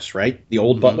Jarvis, right? The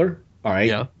old butler. All right.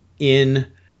 Yeah. In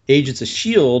Agents of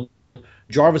S.H.I.E.L.D.,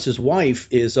 Jarvis's wife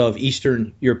is of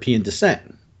Eastern European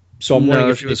descent. So I'm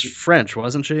wondering if she was French,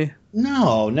 wasn't she?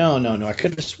 No. I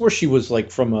could have swore she was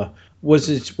like from a. Was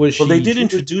she? Well, they did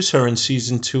introduce her in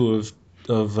season 2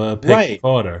 of Peggy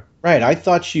Carter. Right. I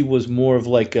thought she was more of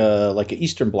like a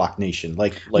Eastern Bloc nation.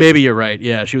 Like maybe you're right.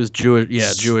 Yeah, she was Jewish.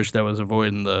 Yeah, Jewish. That was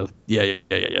avoiding the. Yeah.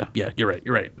 You're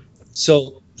right.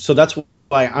 So that's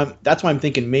why I'm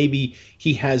thinking maybe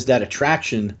he has that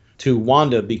attraction to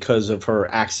Wanda because of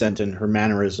her accent and her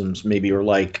mannerisms, maybe, or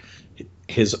like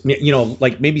his,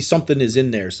 like maybe something is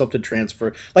in there, something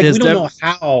transfer. Like we don't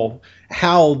know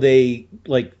how they,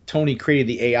 like Tony created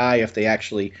the AI, if they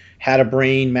actually had a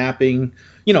brain mapping.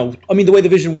 I mean, the way the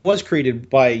Vision was created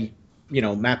by,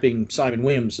 mapping Simon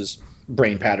Williams's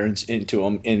brain patterns into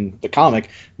him in the comic.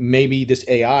 Maybe this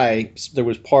AI, there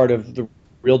was part of the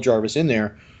real Jarvis in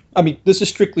there. I mean, this is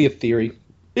strictly a theory.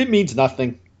 It means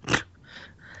nothing.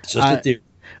 It's just a theory.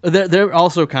 They're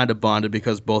also kind of bonded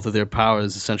because both of their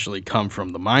powers essentially come from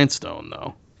the Mind Stone,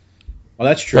 though. Well,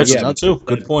 that's true. That's true.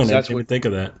 Good point. I didn't even think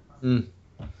of that.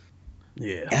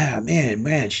 Yeah. Yeah,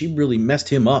 man, she really messed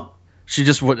him up. She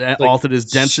just altered his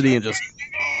density and just.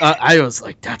 I was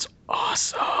like, that's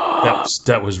awesome.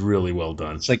 That was really well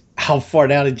done. It's like, how far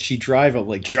down did she drive him?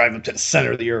 Like, drive him to the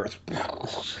center of the earth.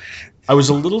 I was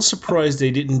a little surprised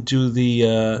they didn't do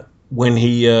the when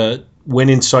he went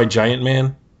inside Giant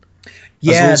Man.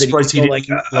 Yeah, I was surprised he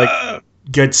didn't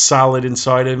get solid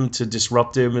inside him to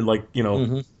disrupt him, and like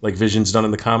Vision's done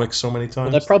in the comics so many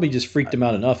times. Well, that probably just freaked him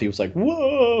out enough. He was like,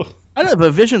 "Whoa!" I don't know,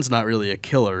 but Vision's not really a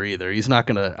killer either. He's not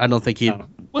gonna. I don't think he.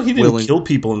 Well, he didn't kill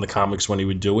people in the comics when he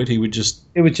would do it. He would just.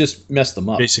 It would just mess them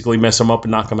up. Basically, mess them up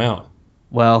and knock them out.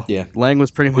 Well, yeah, Lang was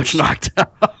pretty much knocked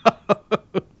out.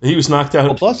 He was knocked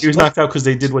out. He was knocked out because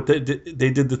they did what they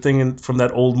did the thing from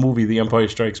that old movie, The Empire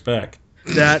Strikes Back.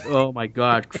 Oh my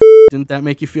God! Didn't that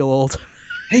make you feel old?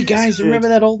 Hey guys, remember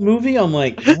that old movie? I'm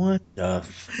like, what the?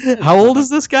 How old is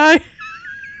this guy?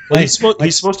 Well, he's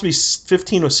supposed to be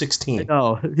 15 or 16.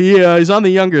 No, he's on the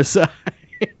younger side.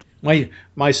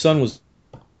 My son was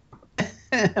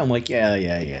I'm like,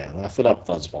 yeah. Laugh it up,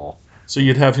 fuzzball. So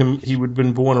you'd have him, he would have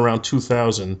been born around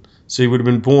 2000. So he would have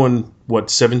been born,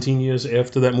 17 years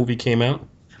after that movie came out?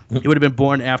 He would have been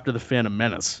born after The Phantom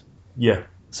Menace. Yeah.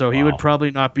 So he would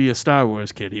probably not be a Star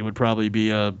Wars kid. He would probably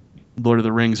be a Lord of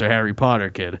the Rings or Harry Potter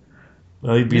kid.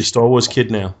 Well, he'd be a Star Wars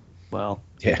kid now. Well,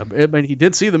 yeah. I mean, he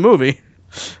did see the movie.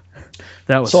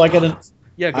 That was so. I got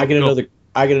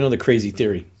another crazy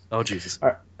theory. Oh Jesus!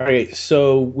 All right,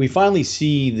 so we finally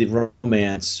see the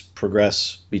romance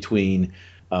progress between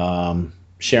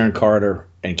Sharon Carter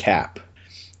and Cap.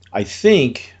 I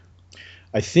think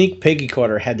Peggy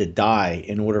Carter had to die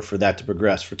in order for that to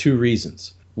progress for two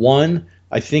reasons. One,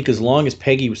 I think as long as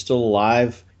Peggy was still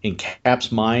alive, in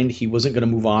Cap's mind, he wasn't going to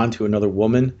move on to another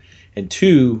woman. And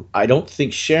two, I don't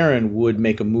think Sharon would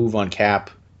make a move on Cap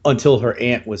until her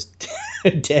aunt was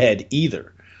dead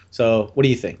either. So, what do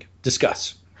you think?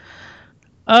 Discuss.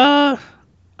 I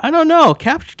don't know.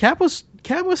 Cap was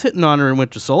hitting on her in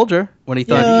Winter Soldier when he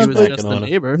thought he was just a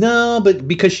neighbor. No, but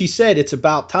because she said it's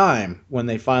about time when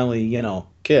they finally,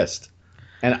 kissed.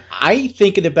 And I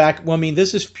think in the back, well, I mean,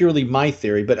 this is purely my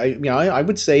theory, but I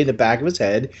would say in the back of his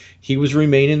head, he was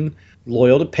remaining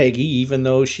loyal to Peggy, even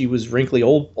though she was wrinkly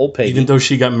old Peggy. Even though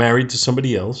she got married to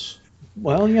somebody else.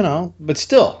 Well, but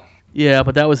still. Yeah,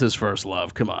 but that was his first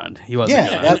love. Come on, he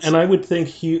wasn't. Yeah, and I would think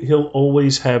he'll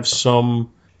always have some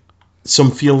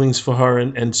feelings for her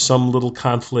and some little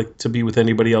conflict to be with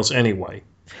anybody else anyway.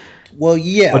 Well,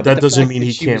 yeah, but that doesn't mean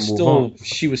he can't move on.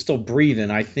 She was still breathing.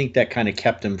 I think that kind of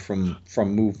kept him from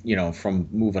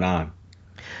moving on.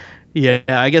 Yeah,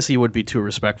 I guess he would be too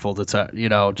respectful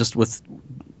to just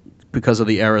because of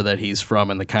the era that he's from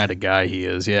and the kind of guy he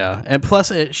is. Yeah, and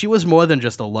plus, she was more than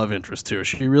just a love interest too.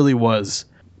 She really was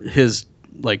his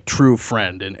true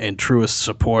friend and truest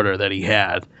supporter that he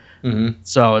had. Mm-hmm.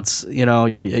 So it's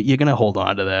you're gonna hold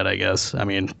on to that, I guess. I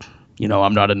mean,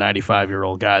 I'm not a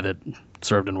 95-year-old guy that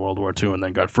served in World War II and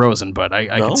then got frozen, but I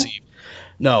can see.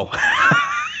 No,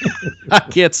 I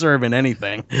can't serve in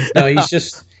anything. No,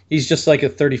 he's just like a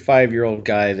 35-year-old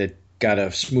guy that got a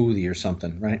smoothie or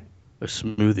something, right? A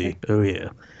smoothie. Oh yeah.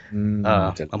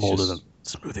 I'm older than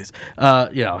smoothies.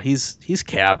 He's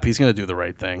Cap. He's gonna do the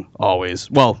right thing always.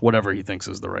 Well, whatever he thinks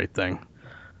is the right thing.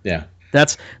 Yeah.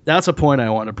 That's a point I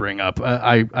want to bring up.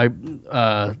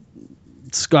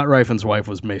 Scott Riffin's wife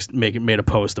was made a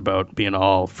post about being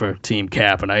all for Team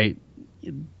Cap, and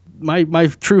my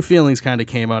true feelings kind of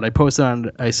came out. I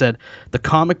posted I said the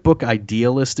comic book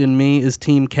idealist in me is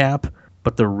Team Cap,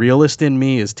 but the realist in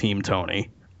me is Team Tony,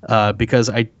 because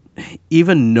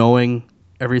even knowing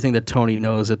everything that Tony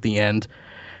knows at the end,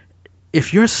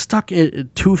 if you're stuck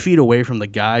 2 feet away from the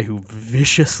guy who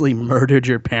viciously murdered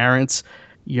your parents,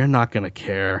 you're not going to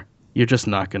care. You're just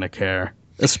not going to care,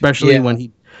 especially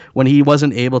when he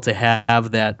wasn't able to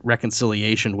have that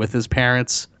reconciliation with his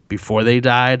parents before they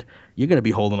died. You're going to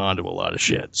be holding on to a lot of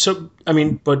shit. So, I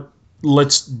mean, but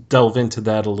let's delve into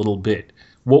that a little bit.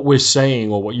 What we're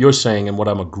saying, or what you're saying, and what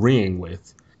I'm agreeing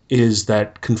with, is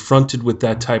that confronted with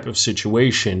that type of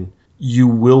situation, you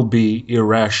will be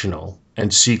irrational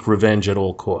and seek revenge at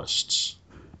all costs.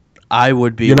 I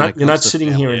would be. You're not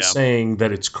sitting here and saying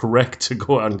that it's correct to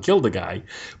go out and kill the guy.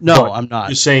 No, I'm not.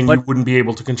 You're saying you wouldn't be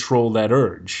able to control that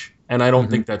urge, and I don't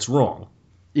think that's wrong.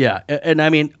 Yeah, and I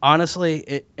mean,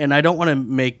 honestly, and I don't want to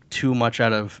make too much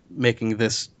out of making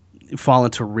this fall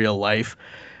into real life,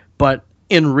 but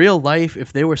in real life,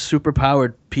 if they were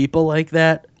superpowered people like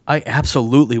that, I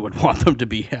absolutely would want them to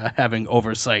be having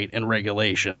oversight and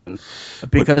regulation,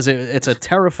 because it's a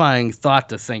terrifying thought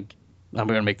to think. I'm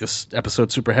going to make this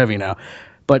episode super heavy now,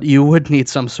 but you would need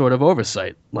some sort of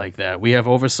oversight like that. We have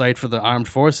oversight for the armed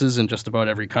forces in just about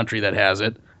every country that has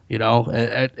it,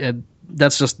 and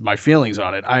that's just my feelings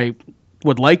on it. I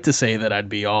would like to say that I'd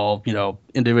be all,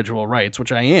 individual rights,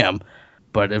 which I am,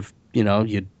 but if, you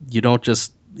don't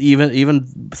just, even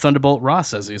Thunderbolt Ross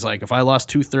says, he's like, if I lost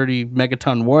 230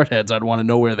 megaton warheads, I'd want to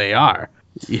know where they are.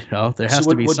 There has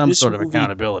to be some sort of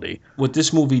accountability. What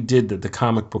this movie did that the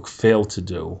comic book failed to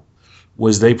do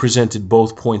was they presented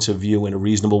both points of view in a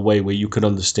reasonable way where you could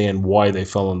understand why they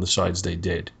fell on the sides they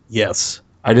did. Yes.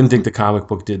 I didn't think the comic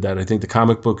book did that. I think the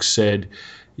comic book said,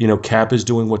 Cap is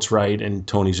doing what's right and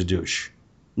Tony's a douche.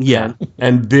 Yeah.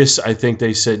 And this, I think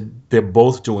they said they're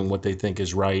both doing what they think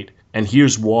is right, and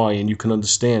here's why, and you can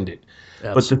understand it.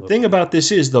 Absolutely. But the thing about this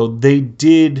is, though, they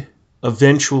did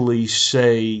eventually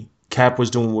say Cap was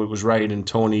doing what was right and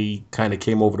Tony kind of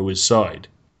came over to his side.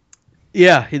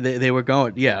 Yeah, they were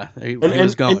going. Yeah, he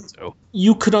was going to.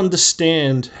 You could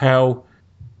understand how,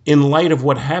 in light of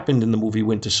what happened in the movie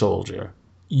Winter Soldier,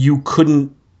 you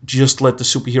couldn't just let the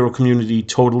superhero community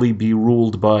totally be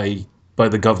ruled by by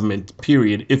the government,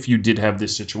 period, if you did have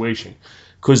this situation.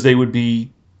 Because they would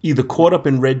be either caught up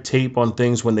in red tape on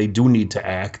things when they do need to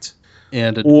act,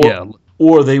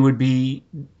 or they would be,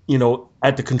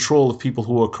 at the control of people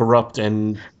who are corrupt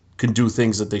and can do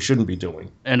things that they shouldn't be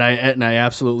doing. And I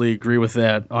absolutely agree with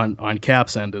that on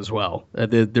Cap's end as well.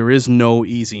 There is no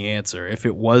easy answer. If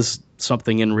it was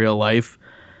something in real life,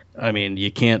 I mean, you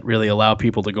can't really allow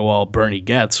people to go all Bernie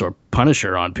Getz or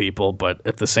Punisher on people, but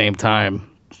at the same time,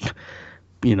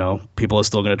 people are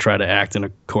still going to try to act in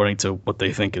according to what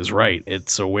they think is right.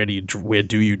 So where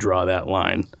do you draw that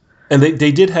line? And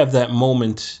they did have that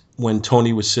moment when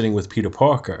Tony was sitting with Peter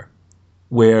Parker,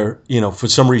 where for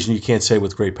some reason you can't say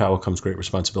with great power comes great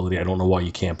responsibility. I don't know why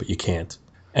you can't, but you can't.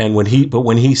 And when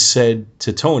he said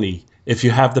to Tony, if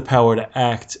you have the power to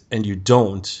act and you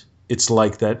don't, it's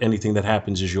like that anything that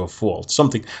happens is your fault.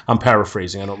 Something, I'm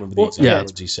paraphrasing. I don't remember the exact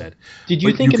words he said. Did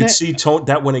you think you could see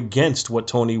that went against what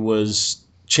Tony was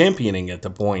championing at the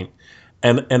point,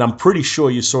 and I'm pretty sure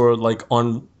you saw like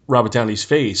on Robert Downey's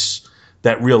face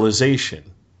that realization.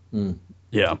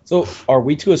 Yeah. So are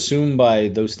we to assume by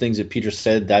those things that Peter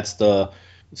said that's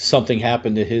something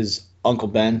happened to his Uncle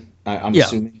Ben? I'm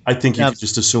assuming. I think you could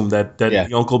just assume that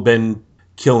the Uncle Ben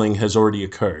killing has already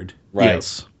occurred. Right.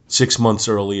 Yes. 6 months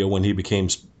earlier when he became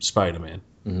Spider-Man.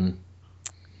 Mm-hmm.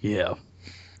 Yeah.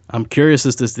 I'm curious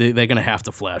as to they're going to have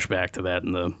to flash back to that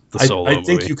in the Solo movie. I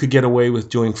think you could get away with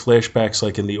doing flashbacks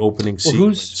like in the opening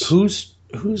sequence. Who's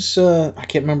I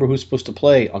can't remember who's supposed to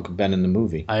play Uncle Ben in the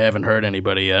movie. I haven't heard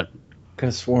anybody yet. I could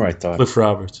have swore I thought. Cliff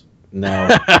Roberts.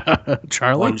 No.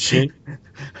 Charlie? Martin Sheen?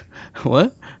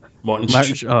 What? Martin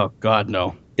Sheen. Oh, God,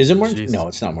 no. Is it Martin? No,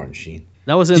 it's not Martin Sheen.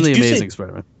 That was in The Amazing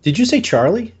Spider-Man. Did you say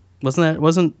Charlie?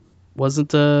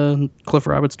 Wasn't Cliff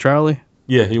Roberts Charlie?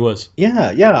 Yeah, he was.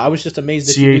 Yeah. I was just amazed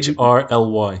that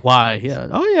CHRLY. Why? Yeah.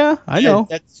 Oh, yeah. I know.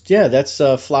 That's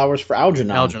Flowers for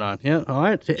Algernon. Algernon. Yeah. All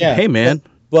right. Yeah. Hey, man.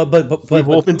 But we've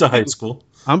all been to high school.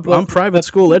 I'm private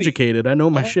school educated. I know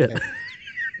my shit.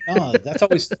 Oh, that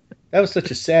was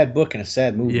such a sad book and a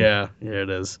sad movie. Yeah, it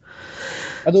is.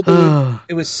 Although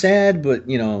it was sad, but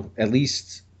at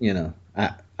least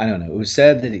I don't know. It was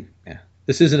sad that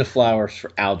this isn't a Flowers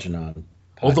for Algernon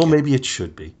podcast. Although maybe it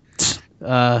should be.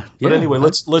 But anyway,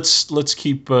 let's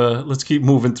keep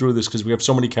moving through this because we have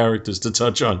so many characters to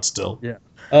touch on still. Yeah.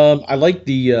 I like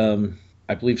the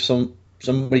I believe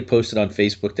somebody posted on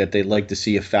Facebook that they'd like to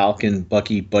see a Falcon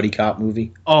Bucky buddy cop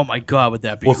movie. Oh my God, would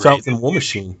that be? Or great? Falcon War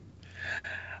Machine.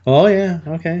 Oh yeah,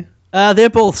 okay. They're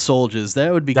both soldiers.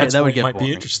 That would be. That would get might boring.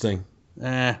 be interesting.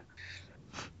 I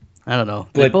don't know.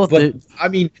 But I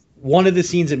mean, one of the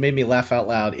scenes that made me laugh out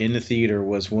loud in the theater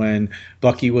was when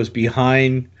Bucky was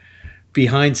behind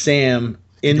Sam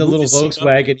in the little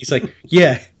Volkswagen. He's like,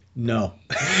 "Yeah, no."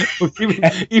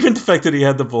 even the fact that he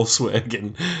had the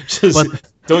Volkswagen.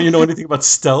 Don't you know anything about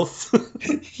stealth?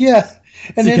 Yeah.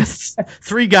 And then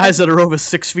 3 guys that are over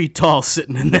 6 feet tall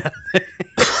sitting in that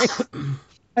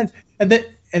thing. and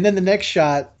then the next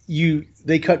shot,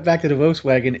 they cut back to the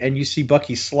Volkswagen and you see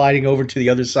Bucky sliding over to the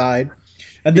other side.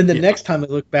 And then the next time I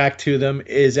look back to them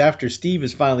is after Steve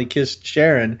has finally kissed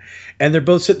Sharon, and they're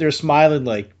both sitting there smiling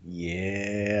like,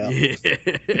 yeah.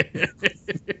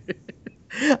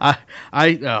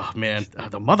 Oh man,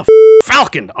 the mother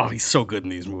Falcon. Oh, he's so good in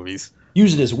these movies.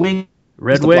 Using his wing,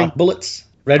 Red Wing, block bullets.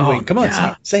 Red Wing. Come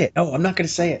on, say it. No, I'm not going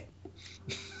to say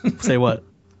it. Say what?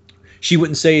 She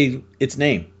wouldn't say its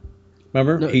name.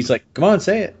 Remember? No. He's like, "Come on,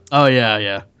 say it." Oh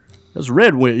yeah. That's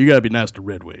Red Wing. You got to be nice to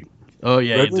Red Wing. Oh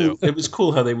yeah, Red you Wing, do. It was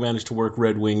cool how they managed to work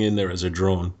Red Wing in there as a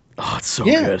drone. Oh, it's so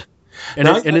good. And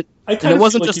it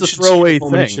wasn't just a throwaway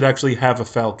thing. It should actually have a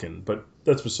Falcon, but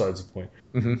that's besides the point.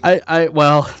 Mm-hmm.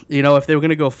 Well, if they were going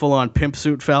to go full on pimp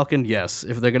suit Falcon, yes.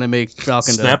 If they're going to make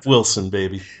Falcon Snap Wilson,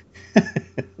 baby.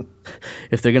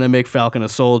 If they're going to make Falcon a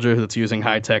soldier that's using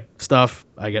high-tech stuff,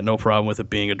 I got no problem with it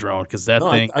being a drone because that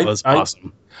thing was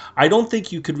awesome. I don't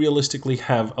think you could realistically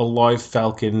have a live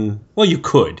Falcon. Well, you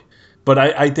could, but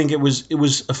I think it was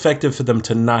effective for them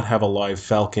to not have a live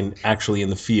Falcon actually in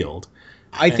the field.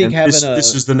 I think this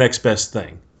is the next best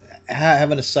thing.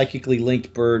 Having a psychically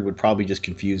linked bird would probably just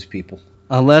confuse people.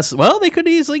 Unless, they could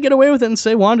easily get away with it and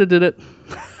say Wanda did it.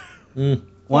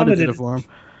 Wanda did it for him.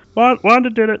 Wanda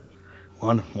did it.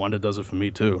 Wanda does it for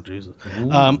me too. Jesus.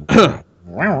 Wow.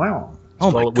 Oh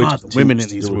my God, the women in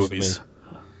these movies.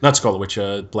 Not Scarlet Witch,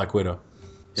 Black Widow.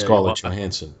 Scarlett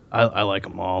Johansson. I like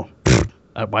them all.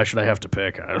 Why should I have to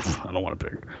pick? I don't want to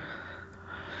pick.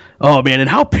 Oh man, and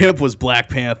how pimp was Black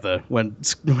Panther when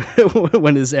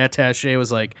when his attaché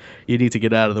was like, "You need to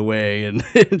get out of the way," and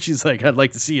she's like, "I'd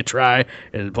like to see you try,"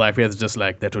 and Black Panther's just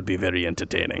like, "That would be very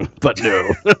entertaining," but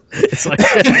no, it's like,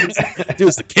 dude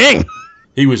was the king.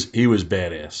 He was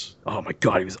badass. Oh my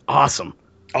god, he was awesome.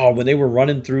 Oh, when they were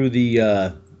running through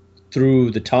the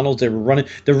tunnels, they're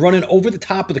running over the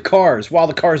top of the cars while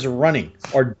the cars are running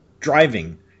or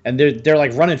driving, and they're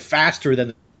like running faster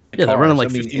than. Yeah, they're running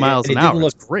like 50 miles an hour.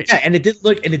 It's great. Yeah, and it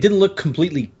didn't look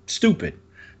completely stupid.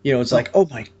 You know, it's like, oh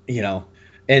my, you know,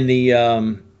 and the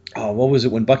what was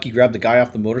it when Bucky grabbed the guy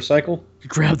off the motorcycle? He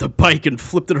grabbed the bike and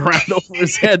flipped it around over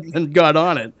his head and then got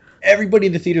on it. Everybody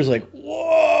in the theater's like,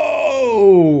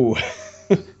 whoa.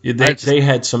 Yeah, they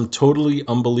had some totally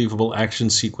unbelievable action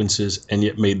sequences and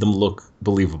yet made them look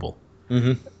believable.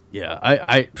 Mm-hmm. Yeah,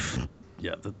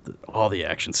 all the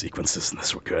action sequences in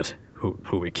this were good. Who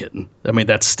are we kidding? I mean,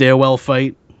 that stairwell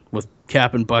fight with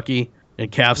Cap and Bucky,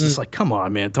 and Cap's just like, "Come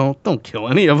on, man, don't kill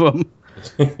any of them."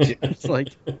 It's like,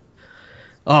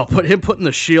 putting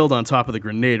the shield on top of the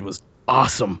grenade was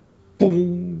awesome.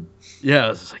 Boom.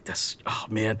 Yeah, it's like that's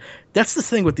man, that's the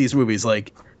thing with these movies.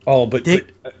 Like,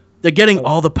 they're getting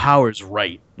all the powers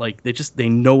right. Like they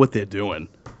know what they're doing.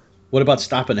 What about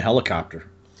stopping a helicopter?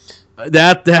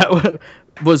 That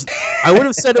was, I would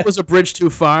have said it was a bridge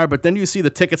too far, but then you see the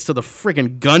tickets to the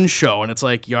friggin' gun show, and it's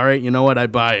like, all right, you know what? I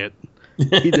buy it.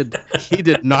 He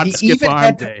did not skip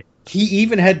arm day. He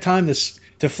even had time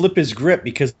to flip his grip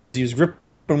because he was gripping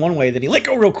one way, then he let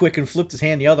go real quick and flipped his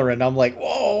hand the other, and I'm like,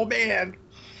 whoa, man!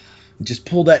 Just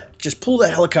pull that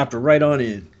helicopter right on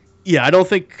in. Yeah, I don't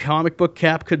think comic book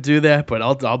Cap could do that, but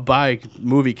I'll buy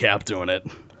movie Cap doing it.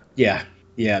 Yeah,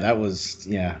 that was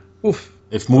Oof.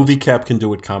 If movie Cap can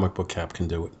do it, comic book Cap can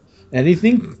do it.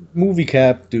 Anything movie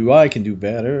Cap I can do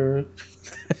better.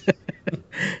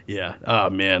 Yeah. Oh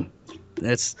man,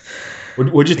 that's.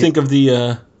 What'd you think of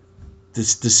the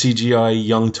CGI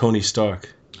young Tony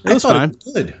Stark? It was fine. It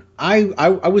was good. I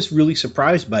was really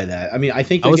surprised by that. I mean, I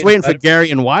think I was waiting for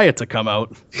Gary and Wyatt to come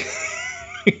out.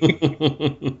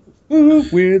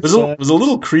 Weird. It was a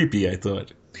little creepy, I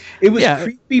thought. It was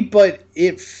creepy, but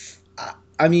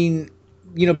I mean,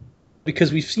 you know,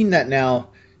 because we've seen that now.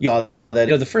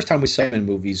 The first time we saw it in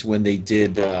movies when they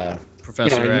did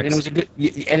Professor X, and it was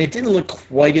and it didn't look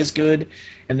quite as good.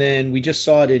 And then we just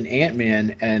saw it in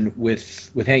Ant-Man and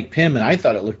with Hank Pym, and I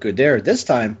thought it looked good there. This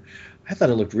time, I thought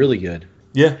it looked really good.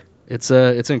 Yeah. It's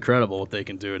incredible what they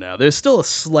can do now. There's still a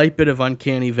slight bit of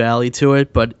uncanny valley to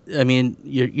it, but I mean,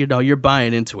 you're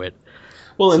buying into it.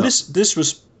 Well, and this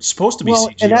was supposed to be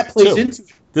CGI and that plays too. into.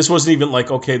 This wasn't even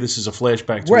like, okay, this is a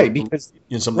flashback to right, because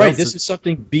something else. This is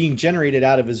something being generated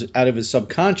out of his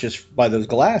subconscious by those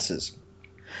glasses.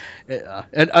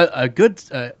 And I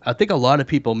think a lot of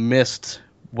people missed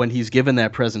when he's given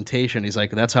that presentation. He's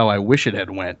like, "That's how I wish it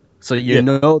had went." So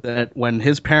know that when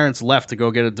his parents left to go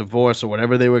get a divorce or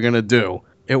whatever they were going to do,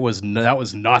 that was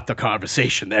not the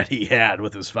conversation that he had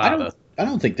with his father. I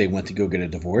don't think they went to go get a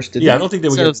divorce, did they? I don't think they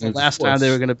were. It was the last time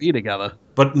they were going to be together.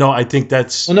 But no, I think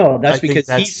that's. Well, no, that's because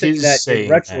he's saying that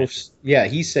in retro. That. Yeah,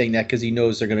 he's saying that because he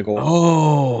knows they're going to go.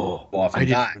 Off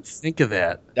and I didn't think of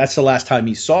that. That's the last time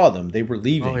he saw them. They were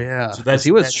leaving. Oh yeah, so that's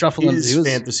he was shuffling his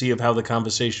fantasy of how the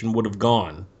conversation would have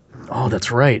gone. Oh,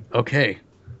 that's right. Okay.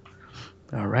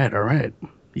 All right.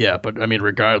 Yeah, but I mean,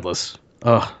 regardless.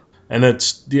 And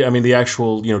that's the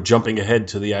actual, jumping ahead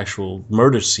to the actual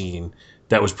murder scene,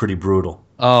 that was pretty brutal.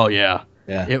 Oh yeah.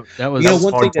 That was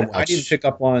one thing that I didn't pick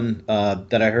up on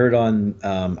that I heard on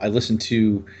I listened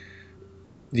to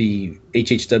the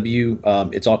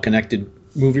HHW It's All Connected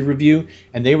movie review,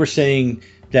 and they were saying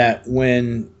that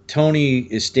when Tony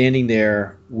is standing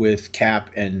there with Cap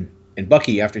and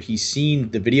Bucky after he's seen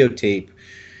the videotape,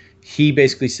 he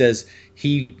basically says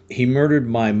he murdered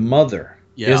my mother.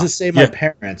 Yeah. He doesn't say my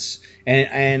parents,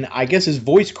 and I guess his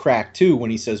voice cracked too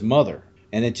when he says mother,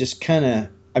 and it just kind of.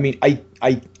 I mean, I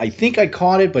think I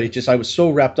caught it, but I was so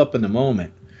wrapped up in the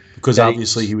moment. Because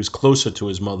obviously he was closer to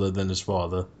his mother than his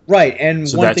father. Right, and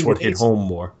so that's what hit home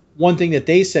more. One thing that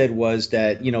they said was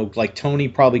that, like Tony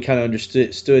probably kind of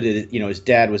understood it. His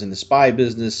dad was in the spy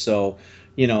business, so,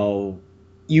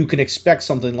 you can expect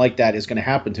something like that is going to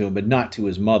happen to him, but not to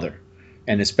his mother.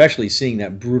 And especially seeing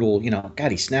that brutal,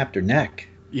 God, he snapped her neck.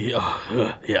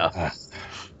 Yeah.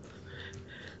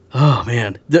 Oh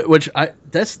man,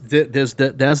 that's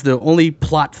the only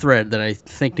plot thread that I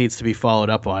think needs to be followed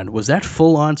up on. Was that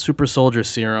full-on super soldier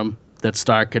serum that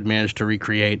Stark had managed to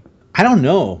recreate? I don't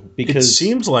know, because it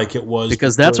seems like it was,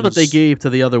 because that's what they gave to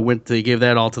the other they gave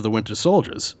that all to the Winter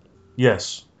Soldiers.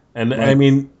 Yes, and right. I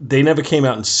mean they never came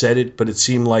out and said it, but it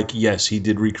seemed like yes, he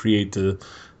did recreate the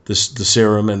the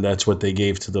serum, and that's what they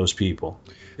gave to those people.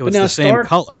 It was the same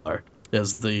color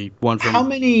as the one from. How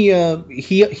many?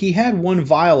 He had one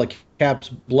vial of Cap's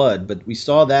blood, but we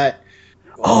saw that.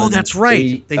 Oh, that's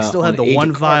right. They still had the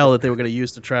one vial that they were going to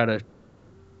use to try to.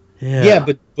 Yeah,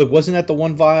 but wasn't that the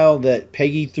one vial that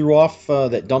Peggy threw off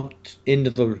that dumped into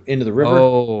the river?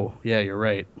 Oh, yeah, you're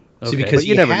right. Okay. See, because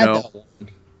you never know. That one.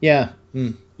 Yeah.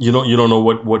 Mm. You don't know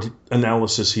what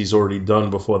analysis he's already done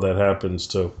before that happens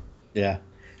too. Yeah.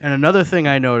 And another thing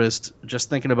I noticed, just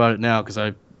thinking about it now, because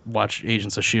I watch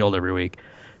Agents of S.H.I.E.L.D. every week,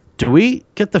 do we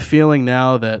get the feeling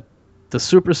now that the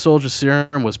super soldier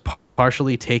serum was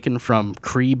partially taken from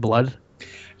Kree blood?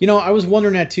 I was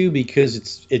wondering that too,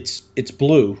 because it's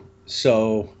blue.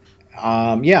 So,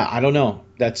 I don't know.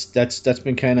 That's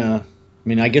been kind of. I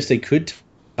mean, I guess they could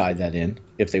tie that in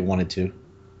if they wanted to.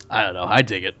 I don't know. I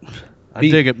dig it. I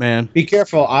dig it, man. Be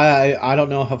careful. I don't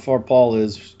know how far Paul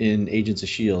is in Agents of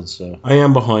S.H.I.E.L.D. So I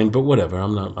am behind, but whatever.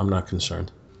 I'm not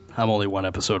concerned. I'm only one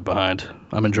episode behind.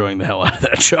 I'm enjoying the hell out of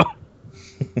that show.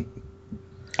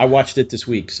 I watched it this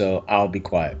week, so I'll be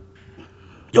quiet.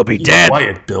 You'll be dead.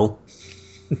 Quiet, Bill.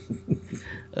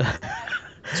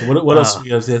 So what else do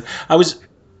you guys did?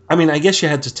 I guess you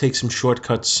had to take some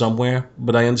shortcuts somewhere,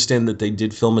 but I understand that they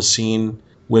did film a scene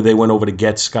where they went over to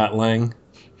get Scott Lang.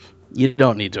 You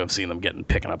don't need to have seen them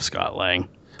picking up Scott Lang.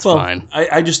 It's fine.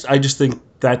 I just think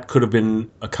that could have been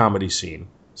a comedy scene,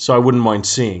 so I wouldn't mind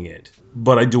seeing it.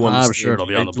 But I do understand. I'm sure it'll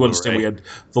be on the Blu-ray. Understand we had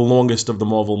the longest of the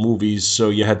Marvel movies, so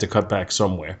you had to cut back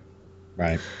somewhere.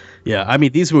 Right. Yeah, I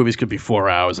mean, these movies could be 4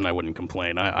 hours, and I wouldn't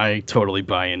complain. I totally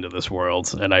buy into this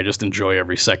world, and I just enjoy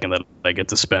every second that I get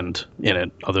to spend in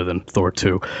it, other than Thor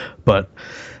 2. But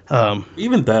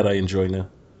even that I enjoy now.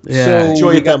 Yeah, so I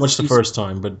enjoy it that much the first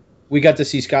time, but we got to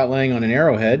see Scott Lang on an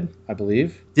Arrowhead, I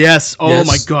believe. Yes. Oh yes.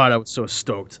 My God, I was so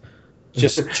stoked.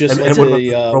 Just and like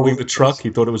throwing the truck. He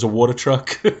thought it was a water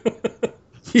truck.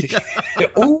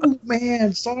 Oh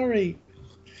man, sorry.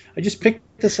 I just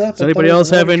picked this up. Does anybody else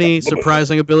have any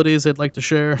surprising abilities they'd like to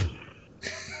share?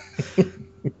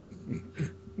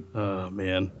 Oh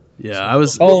man, yeah, I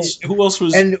was. Oh, who else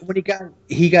was? And when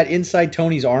he got inside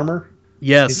Tony's armor.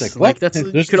 Yes, he's like, what?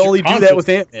 Like you could only do that with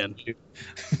Ant-Man.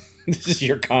 This is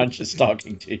your conscience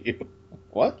talking to you.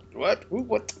 What? What?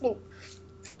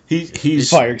 He's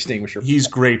fire extinguisher. He's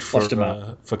great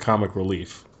for comic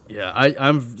relief. Yeah,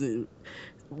 I'm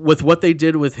with what they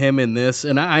did with him in this,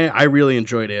 and I really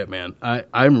enjoyed Ant-Man.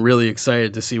 I'm really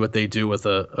excited to see what they do with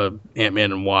a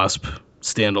Ant-Man and Wasp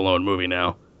standalone movie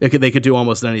now. They could do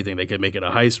almost anything. They could make it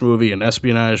a heist movie, an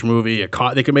espionage movie,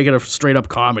 they could make it a straight up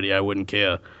comedy. I wouldn't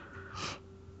care.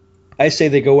 I say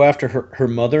they go after her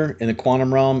mother in the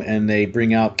quantum realm, and they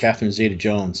bring out Catherine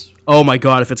Zeta-Jones. Oh my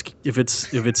God! If it's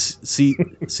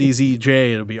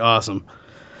CZJ, it'll be awesome.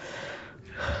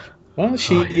 Well,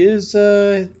 she is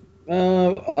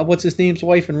what's his name's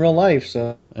wife in real life,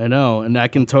 so I know, and I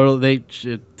can totally.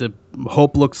 The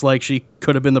Hope looks like she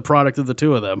could have been the product of the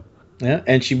two of them. Yeah,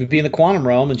 and she would be in the quantum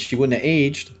realm, and she wouldn't have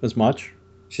aged as much,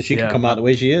 so she could come out the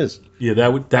way she is. Yeah,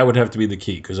 that would have to be the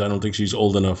key, because I don't think she's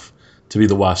old enough to be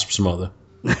the Wasp's mother.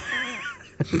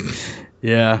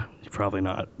 Yeah, probably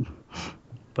not.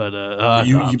 But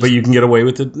but you can get away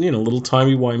with it, little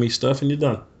timey-wimey stuff, and you're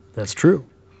done. That's true.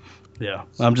 Yeah,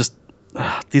 I'm just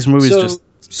these movies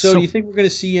So you think we're going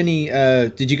to see any?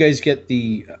 Did you guys get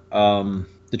the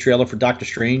trailer for Doctor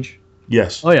Strange?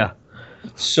 Yes. Oh yeah.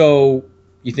 So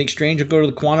you think Strange will go to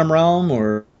the quantum realm,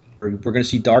 or we're going to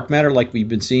see dark matter like we've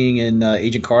been seeing in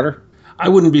Agent Carter? I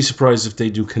wouldn't be surprised if they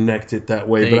do connect it that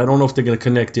way, but I don't know if they're going to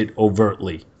connect it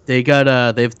overtly. They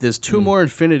got there's 2 more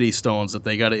Infinity Stones that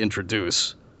they got to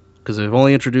introduce, because they've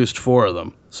only introduced 4 of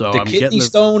them. So I'm getting the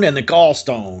stone and the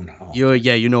gallstone. Oh.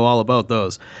 You know all about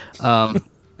those.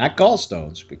 Not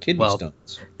gallstones, but kidney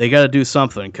stones. They got to do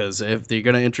something, because if they're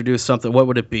going to introduce something, what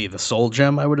would it be? The Soul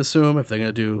Gem, I would assume, if they're going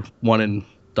to do one in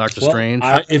Doctor Strange.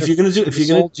 If you're going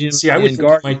to see, I would think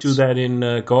you might do that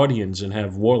in Guardians and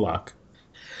have Warlock.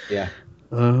 Yeah.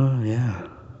 Yeah.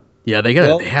 Yeah, they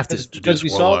have to introduce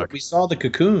Warlock. We saw the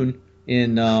Cocoon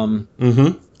in in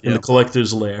the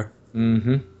Collector's Lair.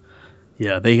 Mm-hmm.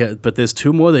 Yeah, but there's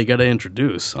 2 more they got to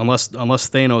introduce, unless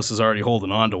Thanos is already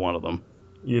holding on to one of them.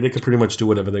 Yeah, they could pretty much do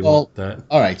whatever they want with that.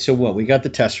 All right, so what? We got the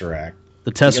Tesseract.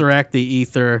 The Tesseract, the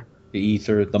Ether,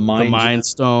 the Mind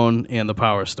Stone, and the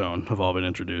Power Stone have all been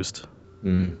introduced.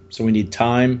 So we need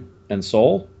Time and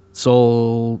Soul?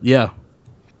 Soul, yeah.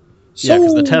 Yeah,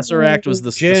 because the Tesseract was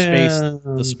the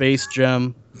space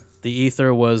gem. The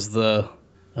Ether was the...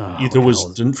 Ether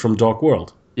was from Dark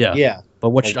World. Yeah. Yeah.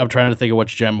 But I'm trying to think of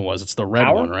which gem it was. It's the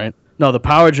red one, right? No, the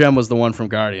Power Gem was the one from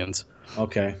Guardians.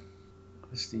 Okay.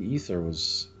 The Ether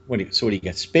was What do you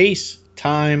get? Space,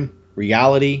 time,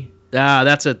 reality.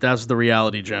 That's it. That's the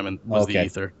reality gem and was Okay. the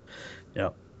ether.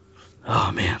 Yep.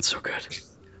 Oh man, so good.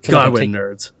 God, we're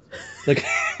nerds. Like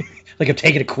I'm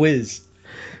taking a quiz.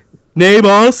 Name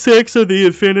all 6 of the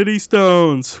Infinity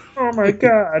Stones. Oh my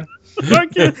god. I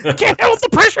can't handle the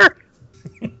pressure.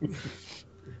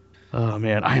 Oh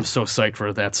man, I am so psyched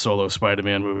for that solo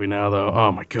Spider-Man movie now, though.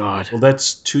 Oh my god. Well,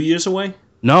 that's 2 years away.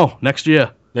 No, next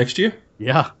year. Next year.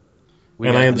 Yeah.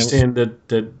 And I understand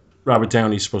that Robert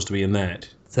Downey's supposed to be in that.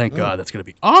 Thank God, that's gonna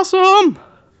be awesome.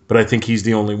 But I think he's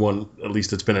the only one, at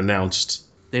least that's been announced.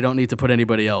 They don't need to put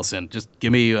anybody else in. Just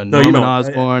give me a Norman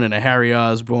Osborn and a Harry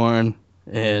Osborn,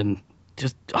 and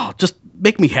just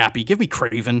make me happy. Give me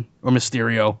Kraven or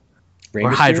Mysterio or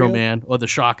Hydro Man or the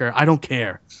Shocker. I don't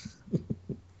care.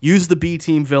 Use the B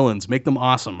team villains. Make them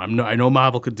awesome. I know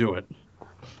Marvel could do it.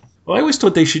 Well, I always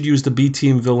thought they should use the B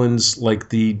team villains like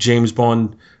the James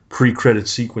Bond pre-credit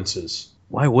sequences.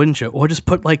 Why wouldn't you? Or just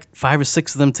put like 5 or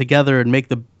 6 of them together and make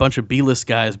the bunch of B-list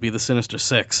guys be the Sinister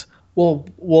Six.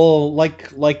 Well,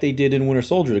 like they did in Winter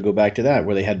Soldier, to go back to that,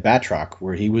 where they had Batroc,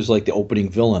 where he was like the opening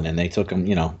villain, and they took him,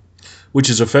 Which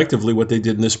is effectively what they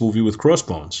did in this movie with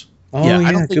Crossbones. Oh,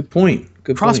 yeah, good point.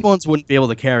 Crossbones wouldn't be able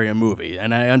to carry a movie,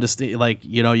 and I understand,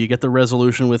 you get the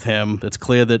resolution with him. It's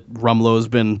clear that Rumlow's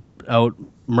been out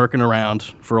murking around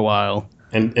for a while.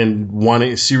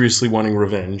 And seriously wanting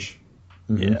revenge.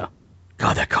 Mm-hmm. Yeah.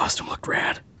 God, that costume looked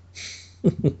rad.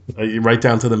 Right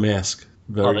down to the mask.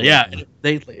 It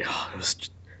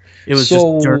was just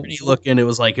dirty looking. It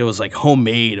was like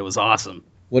homemade. It was awesome.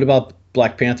 What about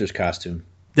Black Panther's costume?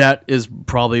 That is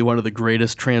probably one of the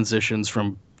greatest transitions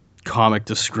from comic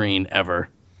to screen ever.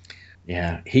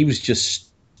 Yeah, he was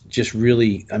just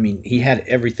really. I mean, he had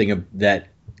everything that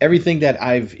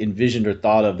I've envisioned or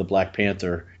thought of the Black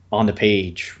Panther on the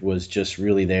page was just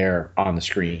really there on the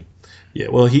screen. Yeah,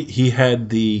 well, he had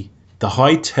the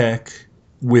high tech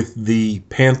with the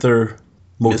Panther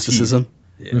motif. Mysticism.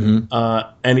 Yeah.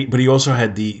 Mm-hmm. But he also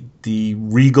had the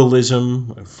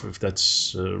regalism, if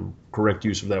that's correct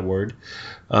use of that word.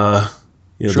 Sure.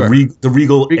 The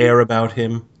regal air about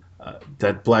him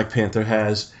that Black Panther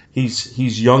has.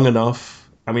 He's young enough.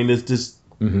 I mean, it's just.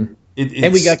 Mm-hmm.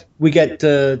 And we got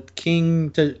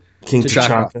King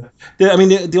T'Chaka. I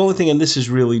mean, the only thing, and this is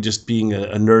really just being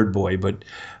a nerd boy, but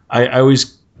I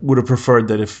always would have preferred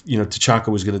that if T'Chaka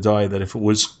was going to die, that if it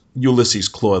was Ulysses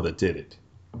Claw that did it.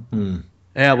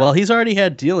 Yeah, well, he's already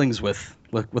had dealings with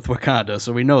Wakanda,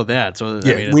 so we know that. So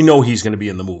we know he's going to be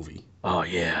in the movie. Oh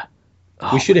yeah,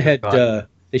 we should have had.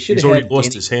 They should have. He's already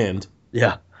lost his hand.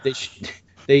 Yeah,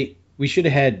 we should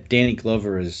have had Danny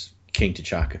Glover as King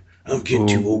T'Chaka. I'm getting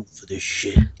too old for this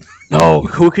shit. No,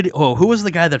 who was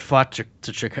the guy that fought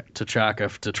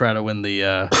T'Chaka to try to win the?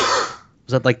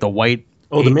 Was that like the white?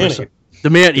 Oh, the man. The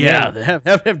man. Yeah,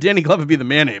 have Danny Glover be the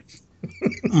man name.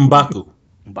 M'Baku.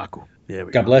 Yeah,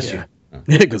 God bless you.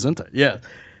 Yeah, Gesundheit. Yeah.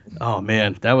 Oh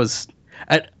man, that was.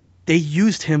 They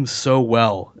used him so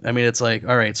well. I mean, it's like,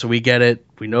 all right, so we get it.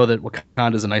 We know that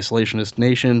Wakanda is an isolationist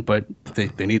nation, but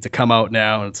they need to come out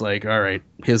now. And it's like, all right,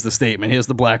 here's the statement. Here's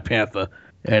the Black Panther.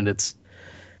 And it's,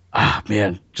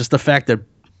 man, just the fact that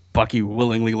Bucky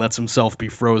willingly lets himself be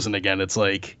frozen again. It's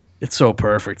like, it's so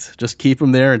perfect. Just keep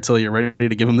him there until you're ready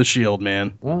to give him the shield,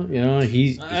 man. Well,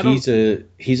 he's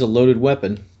a loaded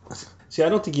weapon. See, I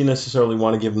don't think you necessarily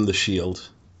want to give him the shield.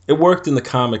 It worked in the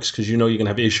comics because you're going to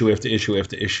have issue after issue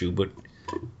after issue, but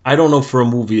I don't know for a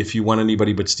movie if you want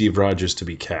anybody but Steve Rogers to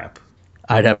be Cap.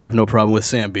 I'd have no problem with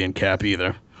Sam being Cap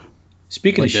either.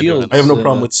 Speaking of shields, I have no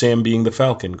problem with Sam being the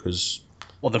Falcon because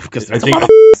I think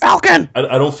Falcon.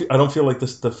 I don't feel like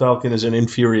the Falcon is an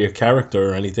inferior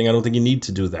character or anything. I don't think you need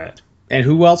to do that. And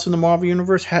who else in the Marvel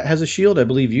universe has a shield? I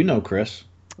believe Chris.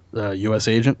 U.S.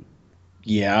 agent.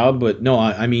 Yeah, but no,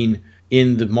 I mean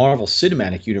in the Marvel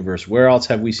Cinematic Universe, where else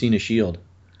have we seen a shield?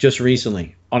 Just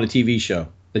recently on a TV show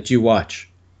that you watch.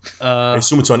 I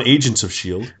assume it's on Agents of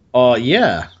S.H.I.E.L.D.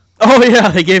 Yeah. Oh yeah,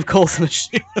 they gave Coulson a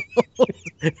shield.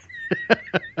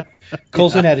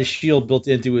 Coulson had a shield built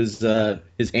into his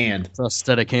hand.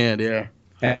 Prosthetic hand, yeah.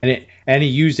 And he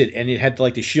used it, and it had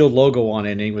like the shield logo on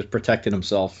it, and he was protecting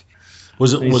himself.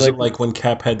 Was it like when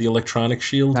Cap had the electronic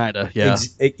shield? Kinda,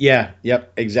 yeah.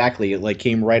 Yep, exactly. It like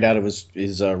came right out of his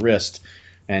wrist,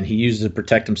 and he used it to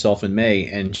protect himself in May.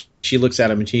 And she looks at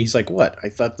him, and he's like, "What? I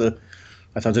thought the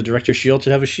director's shield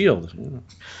should have a shield."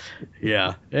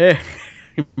 Yeah,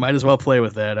 you might as well play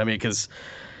with that. I mean, because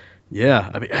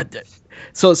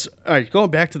so it's all right.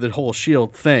 Going back to the whole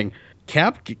shield thing,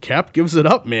 Cap gives it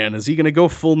up, man. Is he going to go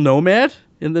full Nomad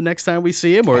in the next time we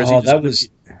see him, or is he? That was.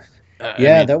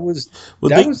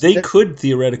 Well, they could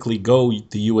theoretically go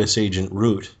the U.S. agent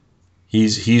route.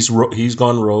 He's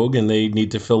gone rogue, and they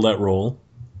need to fill that role.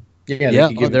 Yeah.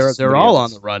 They're all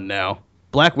on the run now.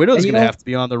 Black Widow's going to have to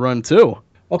be on the run too.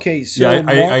 Okay, so yeah,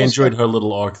 I enjoyed her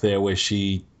little arc there, where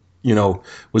she,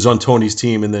 was on Tony's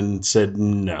team and then said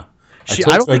no.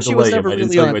 I don't think she was ever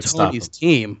really on Tony's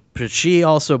team, but she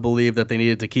also believed that they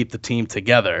needed to keep the team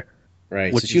together.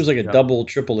 Right. So she was like a double,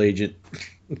 triple agent.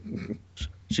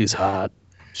 She's hot.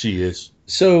 She is.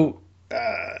 So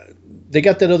they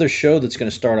got that other show that's going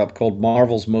to start up called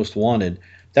Marvel's Most Wanted.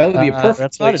 That would be a perfect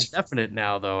That's not indefinite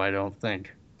now, though, I don't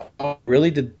think. Oh,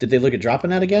 really? Did they look at dropping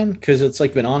that again? Because it's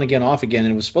like been on again, off again,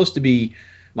 and it was supposed to be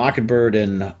Mockingbird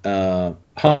and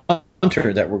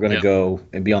Hunter that were going to go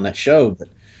and be on that show. But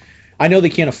I know they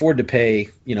can't afford to pay,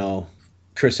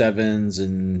 Chris Evans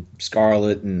and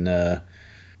Scarlett and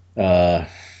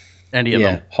any of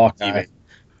them, Hawkeye,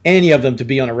 any of them to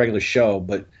be on a regular show.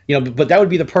 But but that would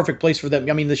be the perfect place for them.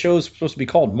 I mean, the show is supposed to be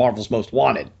called Marvel's Most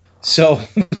Wanted, so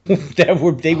they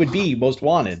would be most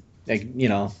wanted. Like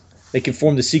they could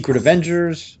form the Secret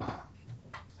Avengers.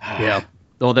 Yeah.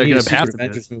 Well, they're going to have to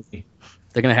be.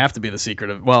 They're going to have to be the Secret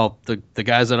of. Well, the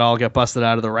guys that all get busted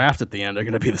out of the raft at the end are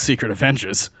going to be the Secret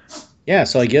Avengers. Yeah,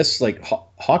 so I guess like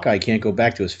Hawkeye can't go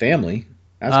back to his family.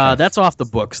 That's off the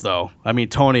books, though. I mean,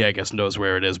 Tony, I guess, knows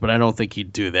where it is, but I don't think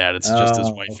he'd do that. It's just his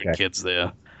wife and kids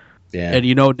there. Yeah,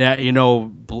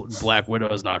 and Black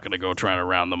Widow is not going to go trying to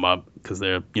round them up because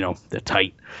they're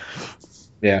tight.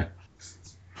 Yeah.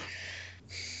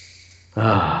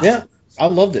 Yeah, I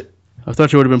loved it. I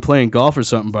thought you would have been playing golf or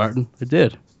something, Barton. I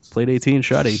did. Played 18,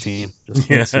 shot 18.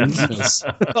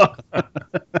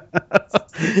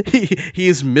 He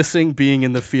is missing being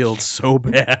in the field so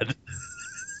bad.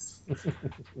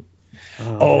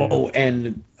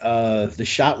 And the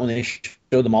shot when they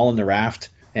showed them all in the raft,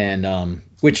 and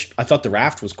which I thought the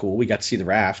raft was cool. We got to see the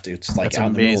raft. It's like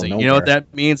out amazing. In the middle of nowhere. You know what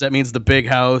that means? That means the big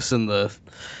house and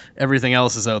everything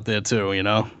else is out there too.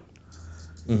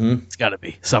 Mm-hmm. It's got to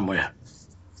be somewhere.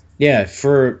 Yeah,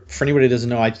 for anybody who doesn't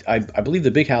know, I believe the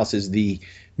big house is the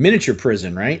miniature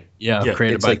prison, right? Yeah,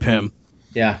 created by Pym.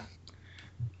 Yeah.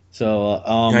 So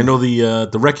I know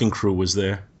the wrecking crew was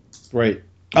there. Right.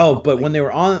 Oh, but when they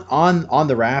were on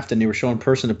the raft and they were showing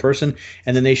person to person,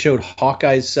 and then they showed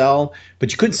Hawkeye's cell,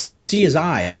 but you couldn't see his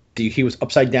eye. He was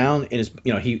upside down, and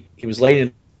he was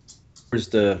laying towards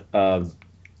the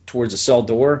cell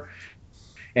door.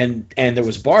 And there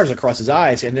was bars across his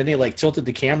eyes, and then they like tilted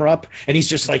the camera up, and he's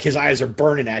just like his eyes are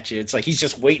burning at you. It's like he's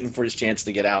just waiting for his chance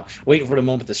to get out, waiting for the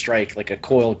moment to strike, like a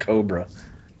coiled cobra.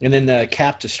 And then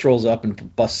Cap just strolls up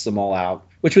and busts them all out,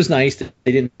 which was nice. They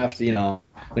didn't have to, we didn't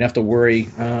have to worry.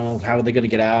 How are they going to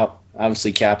get out?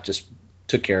 Obviously, Cap just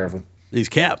took care of them. He's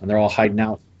Cap, and they're all hiding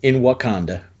out in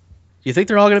Wakanda. You think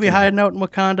they're all going to be hiding out in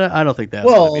Wakanda? I don't think that.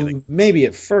 Well, maybe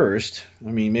at first.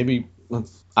 I mean, maybe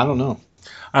I don't know.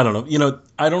 I don't know.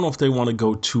 I don't know if they want to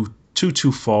go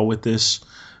too far with this.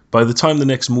 By the time the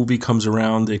next movie comes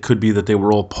around, it could be that they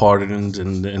were all pardoned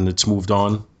and it's moved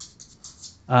on.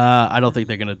 I don't think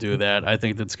they're going to do that. I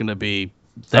think that's going to be.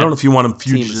 I don't know if you want them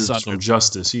fugitives from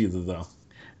justice either, though.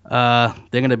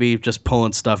 They're going to be just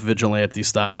pulling stuff vigilante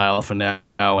style for now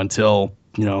until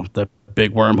the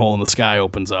big wormhole in the sky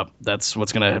opens up. That's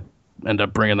what's going to end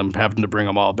up having to bring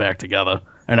them all back together.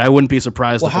 And I wouldn't be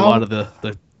surprised if a lot of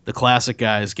the classic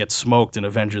guys get smoked in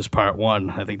Avengers Part 1.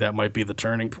 I think that might be the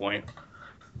turning point.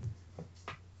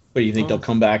 But you think they'll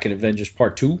come back in Avengers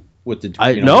Part 2 with the?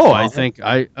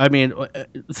 I mean,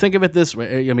 think of it this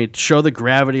way. I mean, show the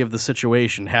gravity of the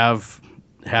situation. Have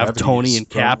Tony and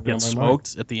Cap get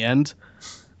smoked at the end.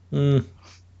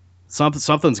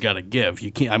 Something's got to give.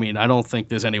 You can't. I mean, I don't think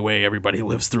there's any way everybody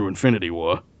lives through Infinity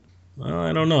War.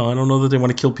 I don't know. I don't know that they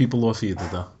want to kill people off either,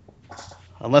 though.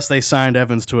 Unless they signed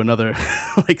Evans to another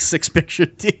 6-picture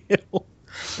deal.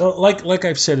 Well, like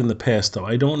I've said in the past, though,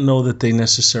 I don't know that they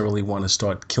necessarily want to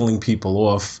start killing people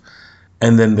off,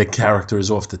 and then the character is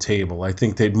off the table. I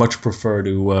think they'd much prefer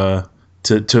to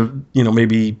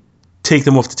maybe take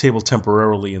them off the table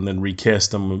temporarily and then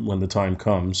recast them when the time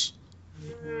comes.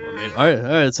 All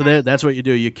right. So that's what you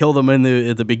do. You kill them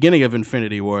at the beginning of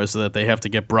Infinity War, so that they have to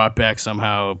get brought back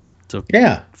somehow. To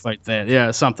fight that.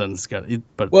 Yeah, something's got.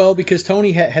 Well, because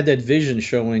Tony had that vision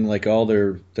showing like all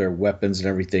their weapons and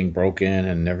everything broken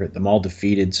and them all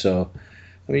defeated. So,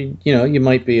 I mean, you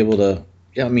might be able to.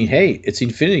 Yeah, I mean, hey, it's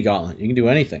Infinity Gauntlet. You can do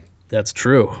anything. That's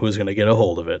true. Who's going to get a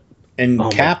hold of it? And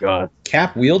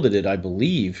Cap wielded it, I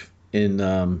believe, in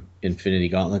Infinity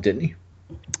Gauntlet, didn't he?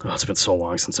 Oh, it's been so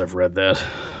long since I've read that.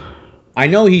 I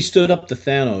know he stood up to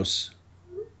Thanos,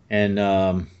 and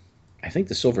I think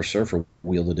the Silver Surfer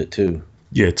wielded it too.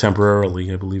 Yeah,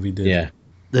 temporarily, I believe he did. Yeah.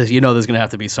 there's going to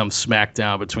have to be some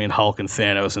smackdown between Hulk and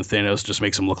Thanos just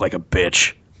makes him look like a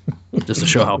bitch, just to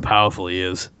show how powerful he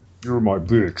is. You're my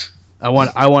bitch. I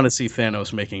want to see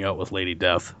Thanos making out with Lady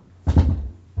Death.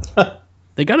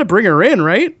 They got to bring her in,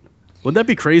 right? Wouldn't that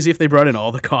be crazy if they brought in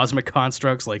all the cosmic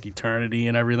constructs like Eternity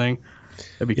and everything?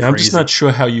 That'd be crazy. I'm just not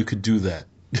sure how you could do that.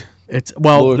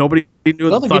 Nobody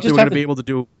thought they were going to be able to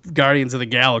do Guardians of the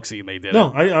Galaxy, and they did.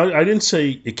 No, I didn't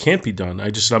say it can't be done.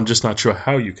 I'm just not sure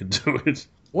how you could do it.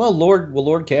 Well,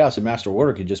 Lord Chaos and Master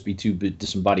Order could just be two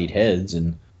disembodied heads,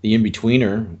 and the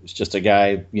in-betweener is just a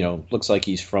guy, looks like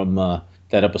he's from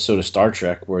that episode of Star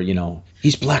Trek where,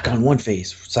 he's black on one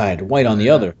face side, white on the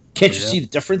other. Can't you see the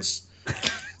difference?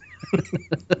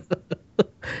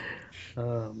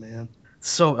 Oh, man.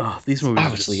 So, these movies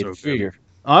obviously are so good.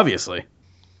 Obviously.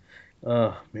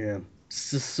 Oh, man.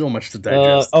 It's just so much to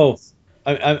digest.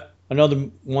 Another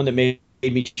one that made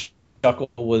me chuckle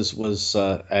was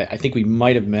I think we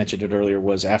might have mentioned it earlier,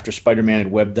 was after Spider-Man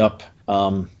had webbed up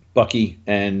Bucky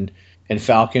and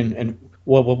Falcon, and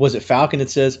what was it, Falcon that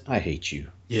says, "I hate you."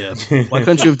 Yeah. Why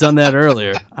couldn't you have done that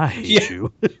earlier? I hate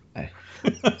you.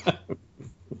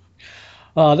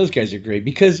 Oh, those guys are great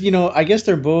because, I guess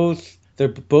they're both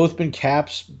been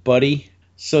Cap's buddy.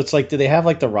 So it's like, do they have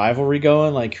like the rivalry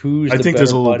going? Like, who's the better buddy? I think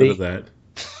there's a little bit of that.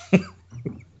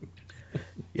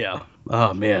 Yeah.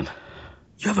 Oh, man.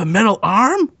 You have a metal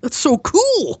arm? That's so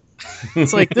cool.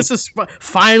 It's like, this is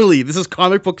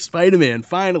comic book Spider-Man,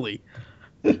 finally.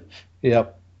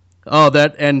 Yep. Oh,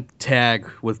 that end tag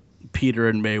with Peter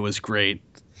and May was great.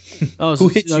 Oh, who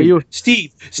hit you?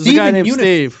 Steve. There's a guy named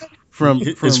Steve from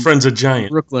his friend's a giant.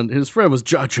 Brooklyn. His friend was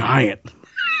a giant.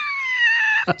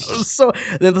 So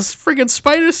then the friggin'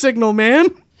 spider signal, man.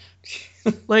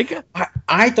 Like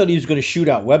I thought he was going to shoot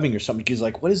out webbing or something. He's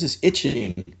like, "What is this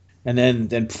itching?" And then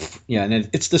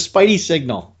it's the Spidey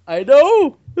signal. I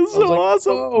know. This is so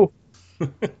awesome.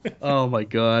 Oh my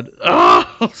god.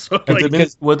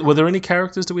 Were there any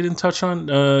characters that we didn't touch on?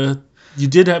 You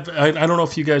did have. I don't know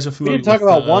if you guys are familiar. We didn't talk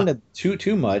about Wanda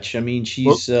too much. I mean,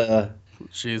 she's the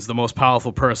most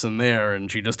powerful person there,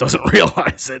 and she just doesn't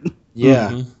realize it. Yeah.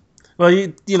 Mm-hmm. Well, you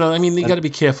got to be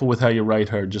careful with how you write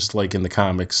her, just like in the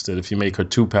comics, that if you make her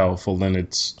too powerful, then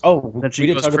it's... Oh, then she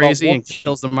goes crazy and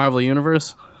kills the Marvel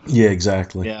Universe? Yeah,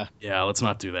 exactly. Yeah, let's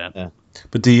not do that. Yeah.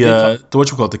 But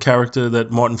the character that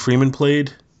Martin Freeman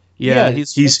played? Yeah,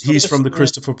 he's from the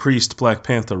Christopher Priest Black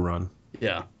Panther run.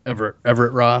 Yeah, Everett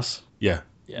Ross. Yeah.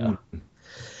 Yeah.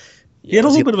 He had a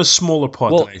little bit of a smaller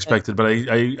part than I expected, but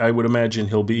I would imagine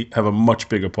he'll have a much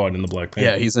bigger part in the Black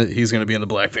Panther. Yeah, he's going to be in the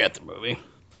Black Panther movie.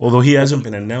 Although he hasn't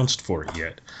been announced for it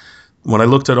yet. When I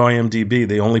looked at IMDb,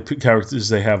 the only characters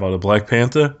they have are the Black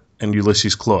Panther and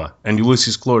Ulysses Klaue. And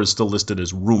Ulysses Klaue is still listed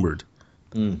as rumored.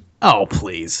 Mm. Oh,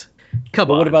 please. Come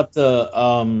on. What about the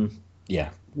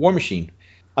War Machine?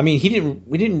 I mean, he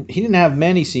didn't have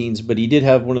many scenes, but he did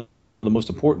have one of the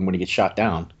most important when he gets shot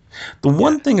down. The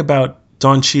one thing about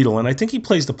Don Cheadle, and I think he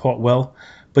plays the part well,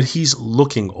 but he's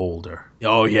looking older.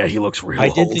 Oh yeah, he looks real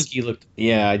old. I did think he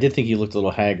looked a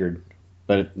little haggard.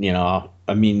 But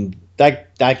I mean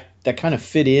that kind of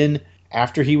fit in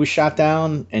after he was shot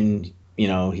down, and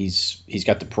he's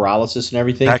got the paralysis and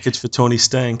everything. Package for Tony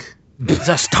Stank.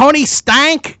 That's Tony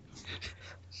Stank.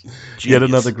 Yet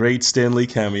another great Stan Lee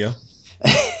cameo.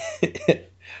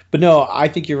 But no, I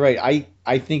think you're right.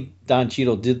 I think Don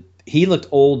Cheadle he looked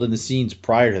old in the scenes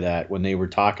prior to that when they were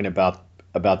talking about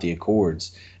the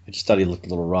Accords. I just thought he looked a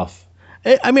little rough.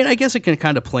 I mean, I guess it can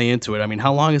kind of play into it. I mean,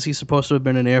 how long is he supposed to have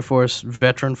been an Air Force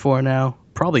veteran for now?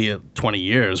 Probably 20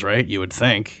 years, right? You would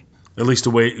think. At least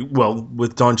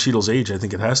with Don Cheadle's age, I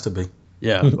think it has to be.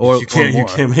 Yeah, you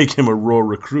can't make him a raw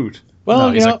recruit. Well,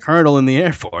 no, he's a colonel in the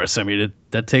Air Force. I mean,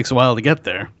 that takes a while to get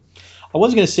there. I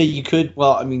was going to say you could.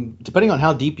 Well, I mean, depending on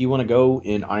how deep you want to go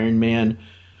in Iron Man,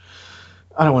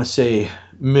 I don't want to say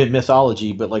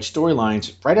mythology, but like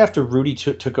storylines. Right after Rudy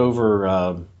took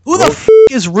over. Who the f***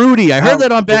 is Rudy? I heard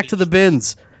that on Back to the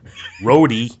Bins.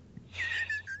 Rhodey.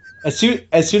 As soon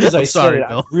as I said it,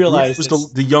 I realized it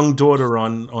was the young daughter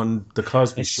on the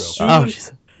Cosby Show.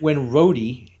 When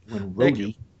Rhodey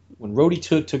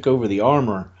took over the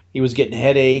armor, he was getting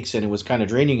headaches and it was kind of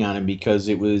draining on him because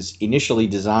it was initially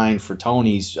designed for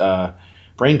Tony's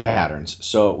brain patterns.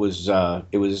 So it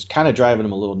was kind of driving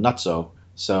him a little nutso.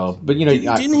 So, but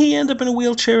didn't he end up in a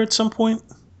wheelchair at some point?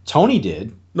 Tony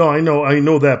did. No, I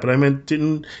know that, but I meant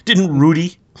didn't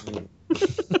Rudy?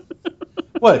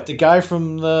 What, the guy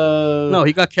from the? No,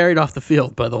 he got carried off the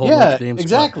field by the whole James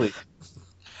exactly. Squad.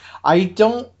 I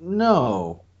don't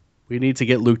know. We need to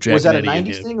get Luke Jackson. Was that a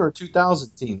 90s thing or a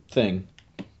 2000 thing?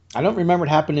 I don't remember it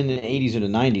happening in the 80s or the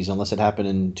 90s unless it happened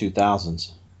in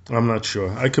 2000s. I'm not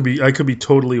sure. I could be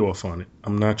totally off on it.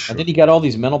 I'm not sure. And then he got all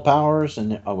these mental powers,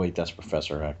 and oh wait, that's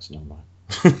Professor X. Never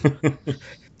mind.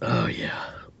 Oh yeah.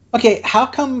 Okay, how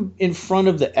come in front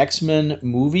of the X-Men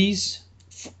movies,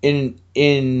 in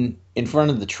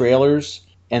front of the trailers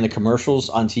and the commercials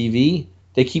on TV,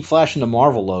 they keep flashing the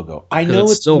Marvel logo? I know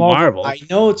it's still Marvel. I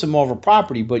know it's a Marvel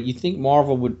property, but you think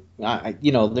Marvel would?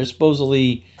 They're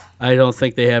supposedly. I don't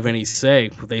think they have any say.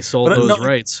 They sold those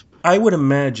rights. I would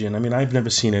imagine. I mean, I've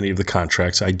never seen any of the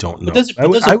contracts. I don't know.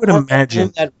 I would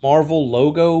imagine that Marvel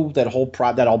logo, that whole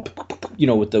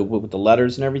with the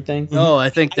letters and everything. No, I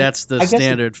think that's the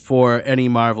standard for any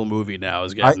Marvel movie now.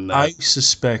 Is getting that. I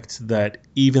suspect that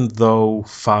even though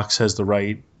Fox has the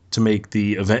right to make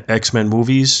the X-Men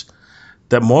movies,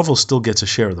 that Marvel still gets a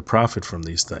share of the profit from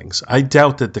these things. I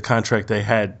doubt that the contract they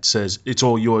had says it's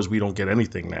all yours. We don't get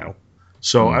anything now.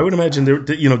 So I would imagine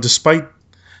despite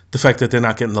the fact that they're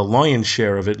not getting the lion's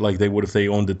share of it like they would if they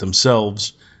owned it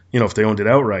themselves, if they owned it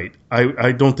outright,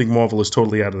 I don't think Marvel is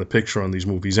totally out of the picture on these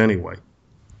movies anyway.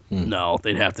 No,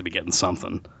 they'd have to be getting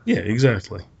something. Yeah,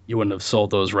 exactly. You wouldn't have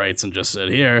sold those rights and just said,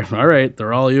 here, all right,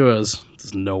 they're all yours.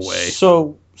 There's no way.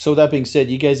 So that being said,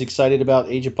 you guys excited about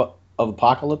Age of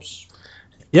Apocalypse?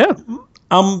 Yeah.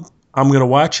 I'm going to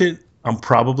watch it. I'm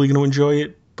probably going to enjoy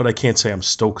it, but I can't say I'm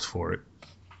stoked for it.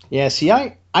 Yeah, see,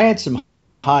 I had some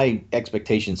high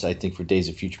expectations, I think, for Days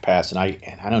of Future Past, and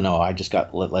I don't know, I just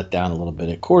got let down a little bit.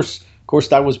 Of course,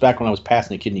 that was back when I was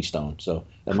passing the kidney stone, so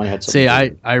that might have had something. See,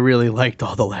 I really liked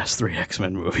all the last 3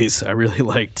 X-Men movies. I really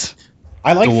liked.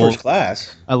 I liked First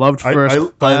Class. I loved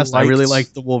First Class. I really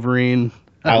liked the Wolverine.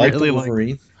 I liked the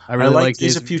Wolverine. I liked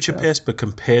Days of Future Past, but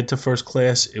compared to First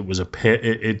Class,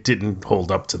 it didn't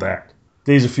hold up to that.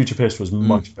 Days of Future Past was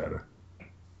much better.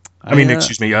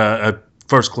 Excuse me.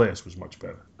 First Class was much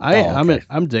better.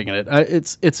 I'm digging it.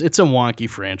 It's a wonky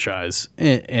franchise,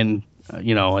 and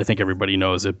I think everybody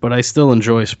knows it. But I still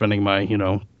enjoy spending my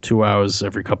 2 hours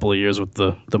every couple of years with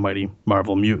the mighty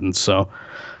Marvel mutants. So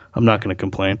I'm not going to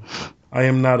complain. I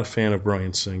am not a fan of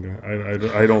Bryan Singer.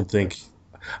 I don't think.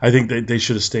 I think they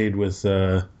should have stayed with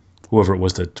whoever it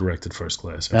was that directed First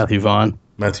Class. Matthew Vaughn.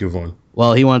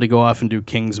 Well, he wanted to go off and do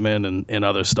Kingsman and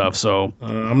other stuff. So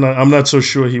I'm not so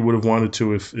sure he would have wanted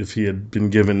to if he had been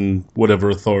given whatever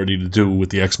authority to do with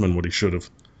the X-Men what he should have.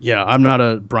 Yeah, I'm not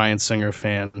a Bryan Singer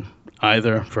fan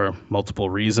either for multiple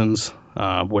reasons,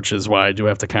 which is why I do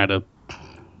have to kind of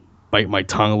bite my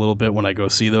tongue a little bit when I go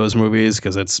see those movies,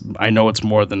 because I know it's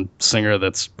more than Singer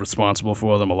that's responsible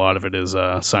for them. A lot of it is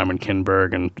Simon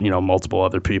Kinberg and multiple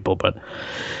other people. But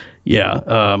yeah,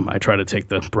 I try to take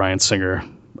the Bryan Singer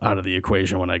out of the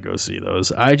equation when I go see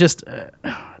those. I just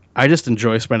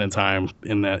enjoy spending time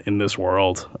in this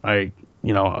world. I've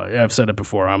said it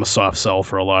before, I'm a soft sell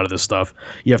for a lot of this stuff.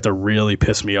 You have to really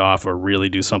piss me off or really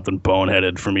do something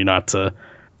boneheaded for me not to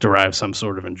derive some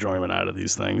sort of enjoyment out of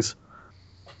these things.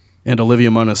 And Olivia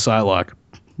Munn as Psylocke.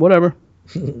 Whatever.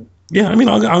 Yeah, I'm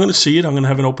going to see it. I'm going to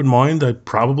have an open mind. I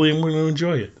probably am going to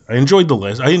enjoy it. I enjoyed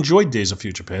Days of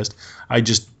Future Past. I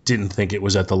just didn't think it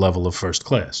was at the level of First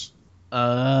Class.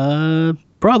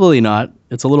 Probably not.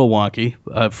 It's a little wonky.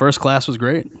 First Class was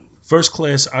great. First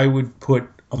Class, I would put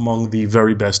among the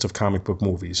very best of comic book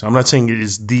movies. I'm not saying it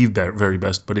is the very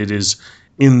best, but it is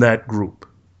in that group.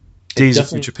 Days of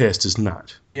Future Past is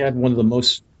not. It had one of the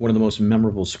most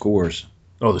memorable scores.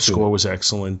 Oh, the score was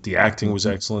excellent. The acting was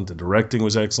excellent. The directing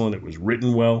was excellent. It was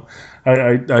written well.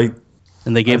 And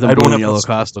they gave them blue and yellow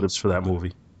costumes for that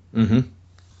movie. Mm-hmm.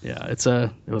 Yeah, it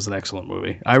was an excellent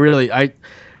movie. I'm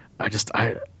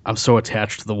so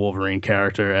attached to the Wolverine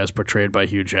character as portrayed by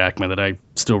Hugh Jackman that I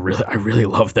really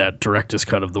love that director's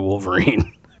cut of the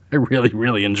Wolverine. I really,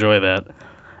 really enjoy that.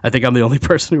 I think I'm the only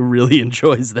person who really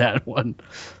enjoys that one.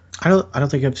 I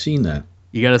don't think I've seen that.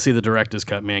 You got to see the director's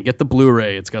cut, man. Get the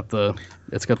Blu-ray. It's got the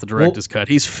director's cut.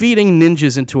 He's feeding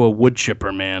ninjas into a wood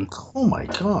chipper, man. Oh my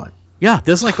god. Yeah,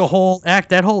 there's like a whole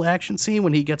that whole action scene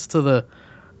when he gets to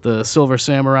the Silver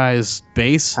Samurai's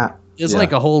base. There's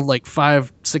like a whole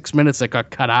 5-6 minutes that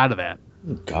got cut out of that.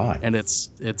 Oh god. And it's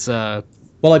well,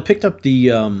 I picked up the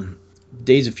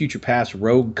Days of Future Past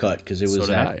Rogue cut because it was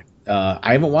I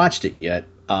haven't watched it yet.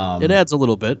 It adds a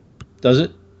little bit. Does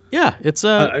it? Yeah, it's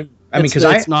because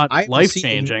it's not life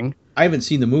changing. I haven't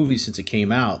seen the movie since it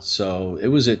came out, so it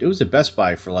was at Best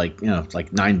Buy for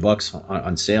 $9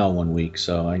 on sale one week.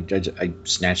 So I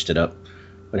snatched it up,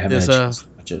 but haven't had a chance to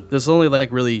watch it. There's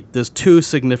only there's 2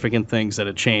 significant things that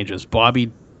it changes.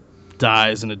 Bobby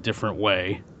dies in a different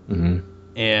way,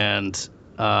 and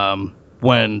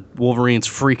when Wolverine's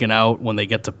freaking out when they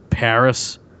get to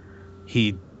Paris,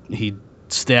 he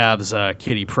stabs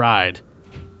Kitty Pryde.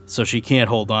 So she can't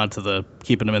hold on to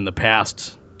keeping him in the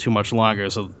past too much longer.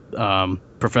 So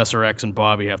Professor X and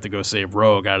Bobby have to go save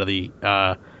Rogue out of the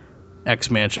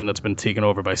X mansion that's been taken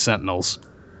over by Sentinels.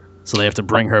 So they have to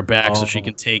bring her back so she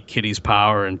can take Kitty's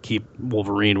power and keep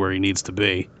Wolverine where he needs to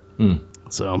be.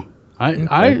 So I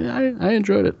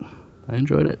enjoyed it. I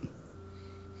enjoyed it.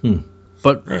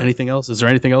 But anything else? Is there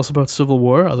anything else about Civil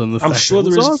War other than the fact I'm sure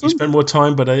there is if you spend more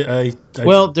time, but I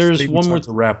there's one more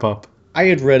to wrap up. I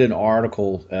had read an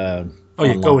article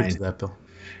go into that, Bill.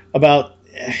 About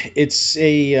it's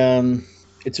a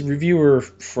reviewer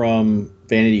from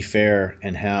Vanity Fair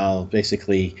and how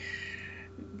basically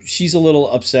she's a little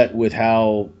upset with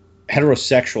how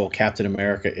heterosexual Captain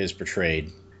America is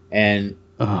portrayed. And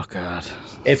oh God,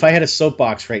 if I had a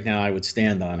soapbox right now, I would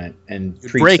stand on it and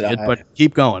preach break it, but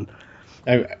keep going.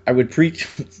 I would preach.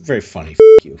 Very funny.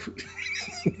 F you.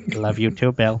 Love you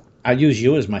too, Bill. I'll use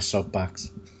you as my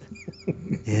soapbox.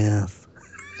 Yeah.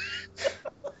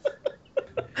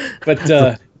 But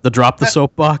the drop the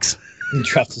soapbox. You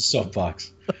dropped the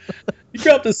soapbox. You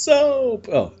dropped the soap.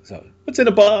 Oh, so what's in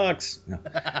a box? No.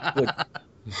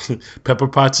 Pepper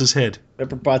Potts' head.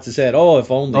 Pepper Potts' head. Oh, if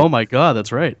only. Oh my God,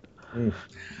 that's right.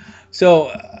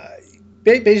 So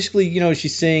basically, you know,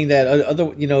 she's saying that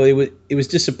it was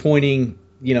disappointing,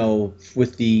 you know,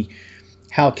 with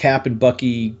how Cap and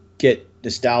Bucky get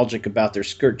nostalgic about their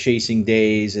skirt chasing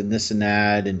days and this and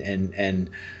that, and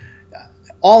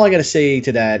all I got to say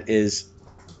to that is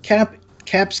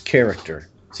Cap's character.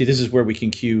 See, this is where we can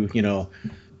cue, you know,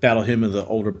 Battle Hymn of the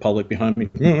Old Republic behind me.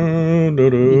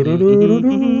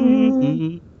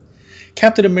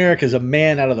 Captain America is a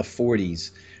man out of the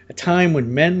 40s, a time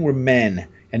when men were men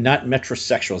and not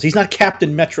metrosexuals. He's not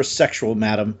Captain Metrosexual,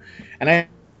 madam. And I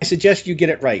suggest you get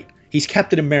it right. He's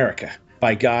Captain America,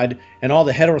 by God, and all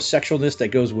the heterosexualness that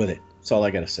goes with it. That's all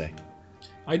I got to say.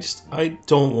 I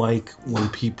don't like when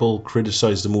people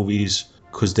criticize the movies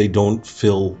because they don't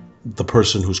fill the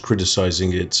person who's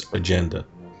criticizing its agenda.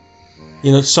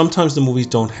 You know, sometimes the movies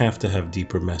don't have to have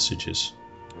deeper messages.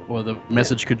 Well, the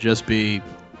message could just be,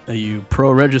 are you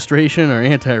pro-registration or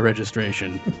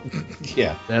anti-registration?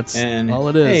 Yeah. That's all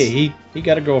it is. Hey, he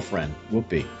got a girlfriend.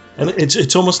 Whoopee. And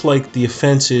it's almost like the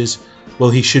offense is,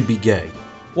 well, he should be gay.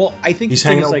 Well, I think he's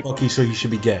hanging out with Bucky, so he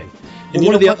should be gay. And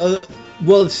one of the other,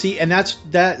 well, see, and that's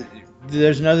that.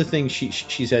 There's another thing she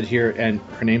said here, and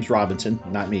her name's Robinson,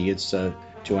 not me. It's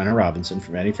Joanna Robinson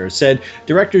from Vanity Fair, said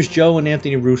directors Joe and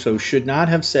Anthony Russo should not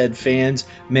have said fans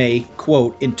may,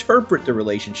 quote, interpret the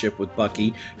relationship with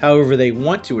Bucky however they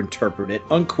want to interpret it,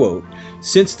 unquote,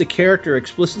 since the character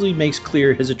explicitly makes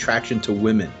clear his attraction to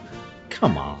women.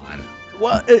 Come on.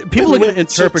 Well, people are going to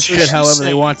interpret shit however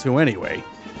they want to anyway.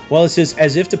 Well, it says,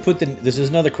 this is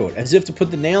another quote, as if to put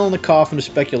the nail in the coffin of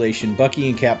speculation, Bucky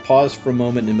and Cap paused for a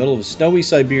moment in the middle of snowy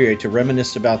Siberia to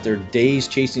reminisce about their days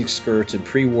chasing skirts in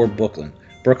pre-war Brooklyn.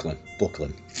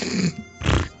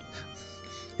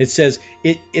 It says,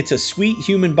 it's a sweet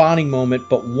human bonding moment,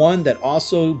 but one that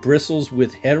also bristles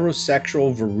with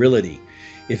heterosexual virility.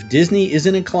 If Disney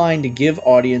isn't inclined to give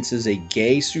audiences a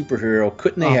gay superhero,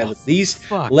 couldn't they have at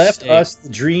least left us the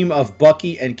dream of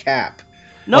Bucky and Cap?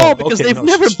 No, because they've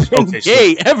never been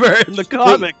gay ever in the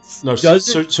comics. No,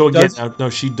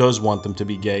 she does want them to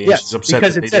be gay. Yes, she's upset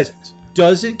because that it says,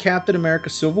 doesn't Captain America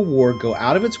Civil War go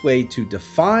out of its way to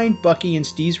define Bucky and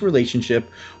Steve's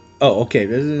relationship? Oh, okay.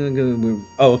 This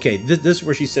is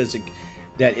where she says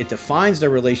that it defines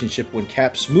their relationship when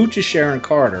Cap smooches Sharon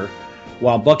Carter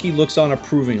while Bucky looks on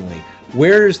approvingly.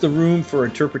 Where is the room for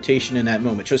interpretation in that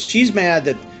moment? So she's mad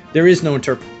that there is no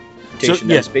interpretation.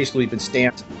 That's basically been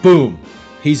stamped. Boom.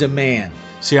 He's a man.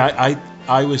 See, I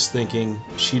was thinking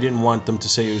she didn't want them to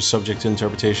say it was subject to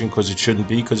interpretation because it shouldn't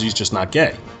be, because he's just not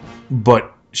gay.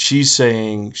 But she's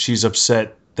saying she's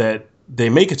upset that they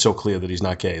make it so clear that he's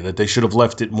not gay, that they should have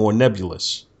left it more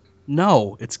nebulous.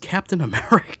 No, it's Captain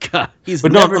America.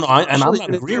 I'm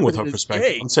not agreeing with her perspective.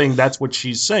 Gay. I'm saying that's what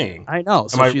she's saying. I know.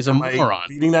 So she's a moron. Am I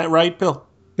reading that right, Bill?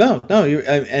 No.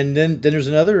 And then there's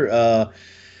another.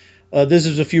 This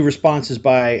is a few responses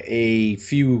by a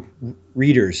few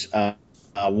readers.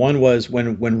 One was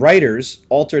when writers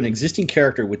alter an existing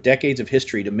character with decades of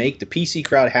history to make the PC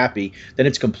crowd happy, then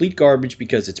it's complete garbage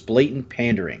because it's blatant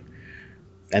pandering.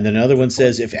 And then another one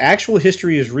says, if actual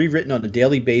history is rewritten on a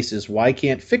daily basis, why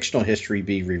can't fictional history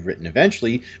be rewritten?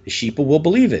 Eventually, the sheeple will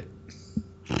believe it.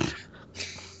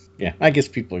 Yeah, I guess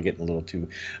people are getting a little too...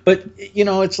 But, you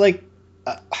know, it's like...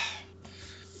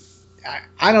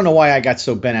 I don't know why I got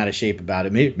so bent out of shape about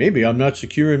it. Maybe I'm not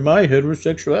secure in my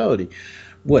heterosexuality.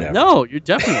 Whatever. No, you're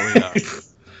definitely not.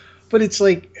 But it's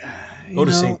like... Go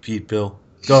to St. Pete, Bill.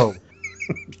 Go.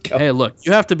 Hey, look,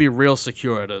 you have to be real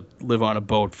secure to live on a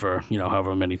boat for,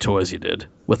 however many tours you did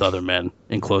with other men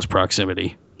in close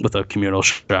proximity with a communal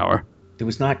shower. It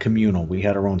was not communal. We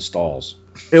had our own stalls.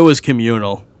 It was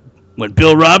communal when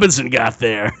Bill Robinson got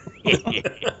there.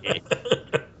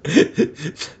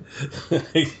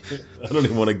 I don't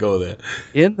even want to go there.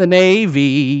 In the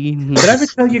Navy. Did I ever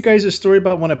tell you guys a story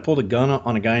about when I pulled a gun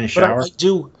on a guy in a shower? I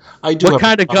do. What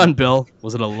kind of gun, Bill?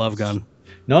 Was it a love gun?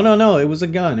 No. It was a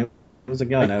gun. It was a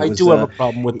gun. I do have a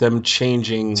problem with them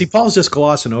changing. See, Paul's just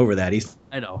glossing over that.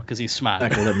 I know, because he's smart.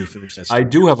 Not going to let me finish that. I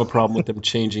do have a problem with them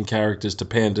changing characters to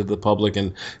pander to the public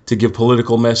and to give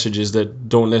political messages that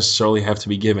don't necessarily have to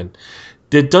be given.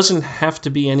 There doesn't have to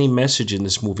be any message in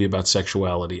this movie about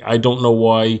sexuality. I don't know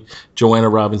why Joanna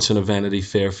Robinson of Vanity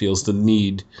Fair feels the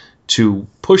need to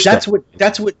push that.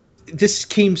 That's what. This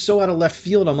came so out of left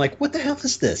field. I'm like, what the hell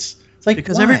is this? It's like,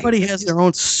 because why? everybody has their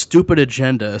own stupid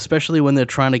agenda, especially when they're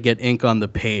trying to get ink on the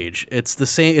page. It's the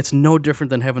same. It's no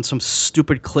different than having some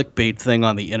stupid clickbait thing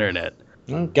on the internet.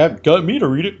 Got me to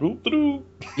read it.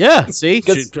 Yeah, see,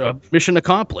 mission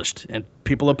accomplished, and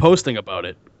people are posting about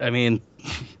it. I mean.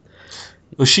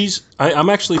 Well, I'm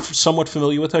actually somewhat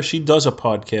familiar with her. She does a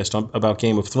podcast about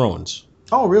Game of Thrones.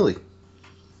 Oh, really?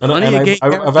 And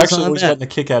I've actually always gotten a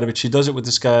kick out of it. She does it with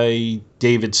this guy,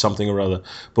 David something or other.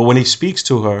 But when he speaks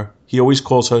to her, he always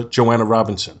calls her Joanna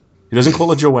Robinson. He doesn't call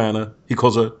her Joanna. He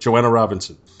calls her Joanna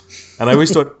Robinson. And I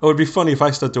always thought, it would be funny if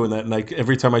I start doing that. And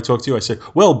every time I talk to you, I say,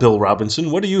 well, Bill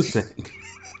Robinson, what do you think?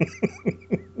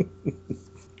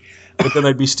 But then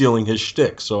I'd be stealing his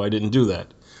shtick, so I didn't do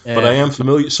that. But I am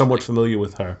somewhat familiar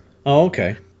with her. Oh,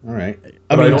 okay. All right.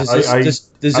 I mean,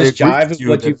 does this jive with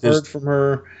what you've heard from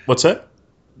her? What's that?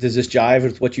 Does this jive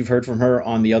with what you've heard from her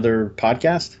on the other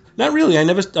podcast? Not really.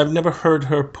 I've never heard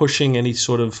her pushing any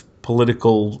sort of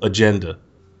political agenda.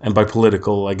 And by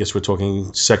political, I guess we're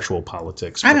talking sexual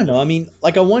politics. I don't know. I mean,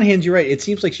 like on one hand, you're right. It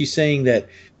seems like she's saying that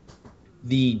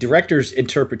the directors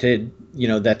interpreted,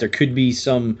 that there could be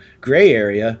some gray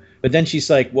area. But then she's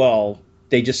like, well,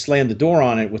 they just slammed the door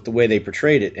on it with the way they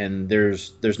portrayed it, and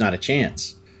there's not a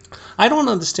chance. I don't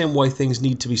understand why things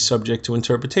need to be subject to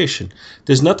interpretation.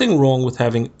 There's nothing wrong with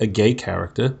having a gay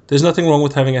character. There's nothing wrong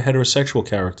with having a heterosexual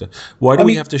character. Why do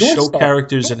we have to show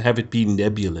characters and have it be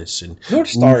nebulous? And North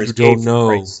Star is gay, for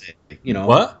Christ's sake.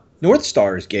 What? North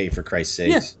Star is gay, for Christ's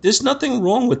sake. Yeah, there's nothing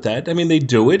wrong with that. I mean, they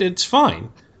do it. It's fine.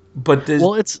 But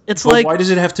it's like, why does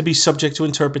it have to be subject to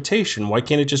interpretation? Why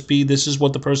can't it just be this is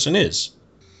what the person is?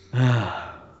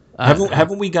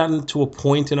 Haven't we gotten to a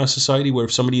point in our society where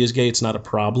if somebody is gay, it's not a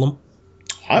problem?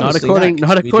 Not according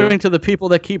to the people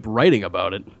that keep writing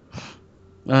about it.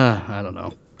 I don't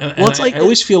know. I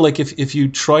always feel like if you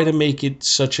try to make it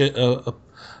such a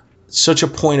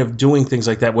point of doing things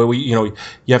like that, where you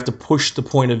have to push the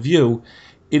point of view,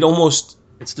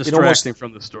 it's distracting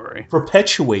from the story.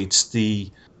 Perpetuates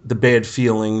the bad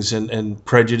feelings and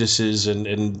prejudices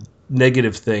and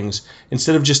negative things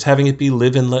instead of just having it be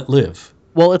live and let live.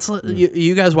 Well, it's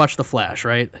you guys watch The Flash,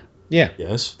 right? Yeah.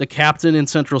 Yes. The captain in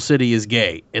Central City is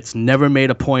gay. It's never made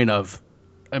a point of.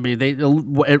 I mean, they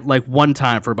like one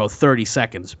time for about 30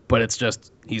 seconds, but it's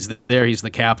just he's there. He's the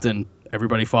captain.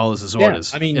 Everybody follows his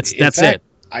orders. I mean, that's it.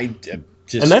 And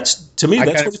that's to me.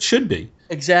 That's what it should be.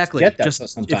 Exactly.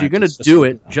 Just if you're going to do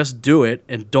it, just do it,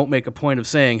 and don't make a point of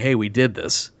saying, "Hey, we did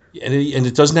this." And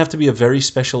it doesn't have to be a very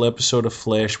special episode of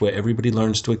Flash where everybody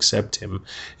learns to accept him.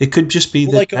 It could just be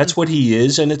that's what he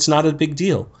is, and it's not a big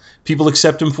deal. People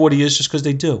accept him for what he is just because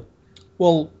they do.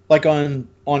 Well, like on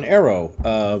Arrow,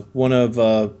 one of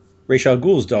Ra's al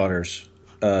Ghul's daughters,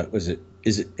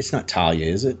 it's not Talia,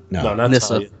 is it? No, not Nyssa.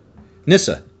 Talia.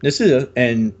 Nyssa,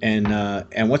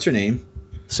 and what's her name?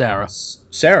 Sarah.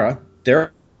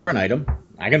 They're an item.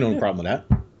 I got no problem with that.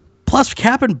 Plus,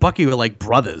 Cap and Bucky were like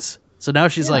brothers. So now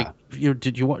she's like,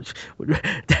 did you want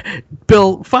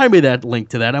Bill? Find me that link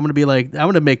to that. I'm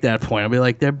gonna make that point. I'll be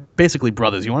like, they're basically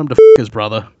brothers. You want him to f his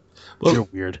brother? Well, you're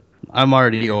weird. I'm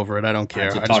already over it. I don't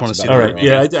care. I just want to see. All right.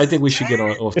 Yeah, I think we should get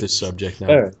off this subject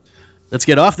now. Right. Let's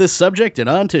get off this subject and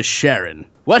on to Sharon.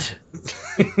 What?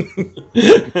 I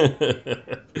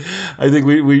think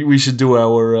we should do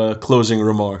our closing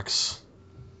remarks.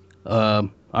 All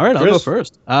right, I'll go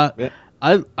first.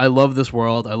 I love this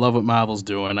world. I love what Marvel's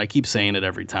doing. I keep saying it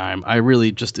every time. I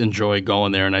really just enjoy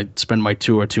going there, and I spend my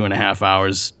 2 or 2.5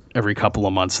 hours every couple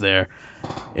of months there.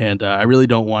 And I really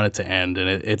don't want it to end. And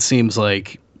it seems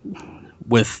like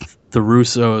with the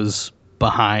Russos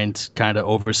behind kind of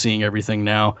overseeing everything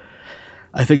now,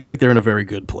 I think they're in a very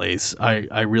good place.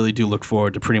 I really do look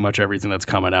forward to pretty much everything that's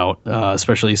coming out,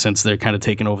 especially since they're kind of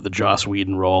taking over the Joss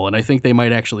Whedon role. And I think they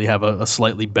might actually have a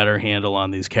slightly better handle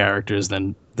on these characters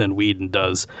than Whedon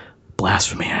does.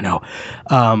 Blasphemy, I know.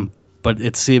 But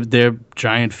they're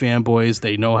giant fanboys.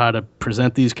 They know how to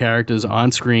present these characters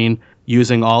on screen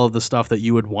using all of the stuff that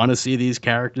you would want to see these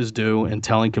characters do and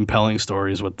telling compelling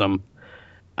stories with them.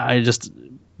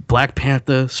 Black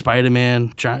Panther,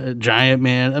 Spider-Man, Giant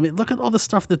Man. I mean, look at all the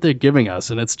stuff that they're giving us,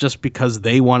 and it's just because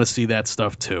they want to see that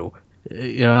stuff too.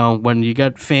 You know, when you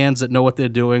got fans that know what they're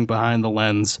doing behind the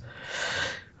lens,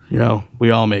 you know,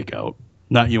 we all make out.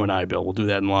 Not you and I, Bill. We'll do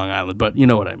that in Long Island, but you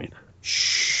know what I mean.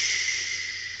 Shh.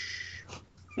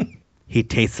 He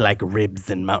tastes like ribs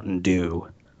and Mountain Dew.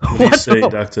 What do you say,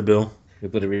 Dr. Bill?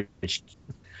 Love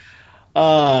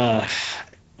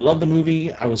the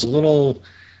movie. I wish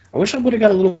I would have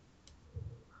got a little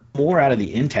more out of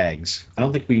the in tags. I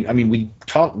don't think we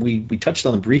touched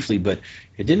on them briefly, but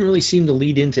it didn't really seem to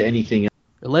lead into anything else.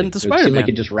 It led into Spider-Man. It seemed like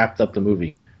it just wrapped up the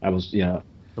movie. It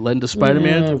led into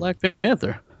Spider-Man and Black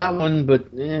Panther. That one, but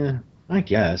I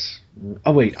guess.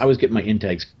 Oh wait, I was getting my in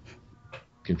tags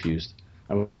confused.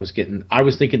 I was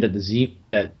thinking that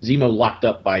that Zemo locked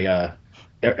up by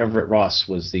Everett Ross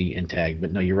was the in tag,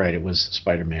 but no, you're right. It was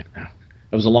Spider-Man.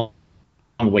 It was a long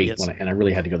wait, yes. And I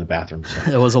really had to go to the bathroom.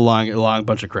 So. It was a long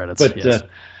bunch of credits. But yes.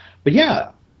 But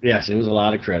yeah, yes, it was a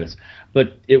lot of credits.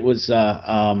 But it was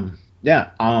I'm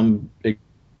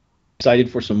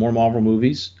excited for some more Marvel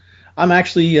movies. I'm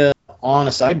actually on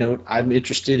a side note, I'm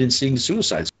interested in seeing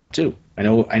Suicide Squad too. I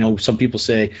know some people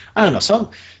say, I don't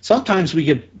know, sometimes we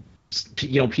get,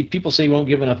 people say we don't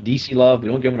give enough DC love, we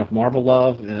don't give enough Marvel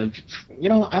love. I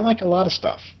like a lot of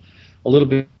stuff. A little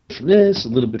bit from this, a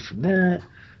little bit from that.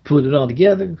 Put it all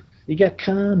together. You got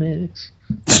comics.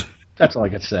 That's all I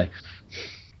got to say.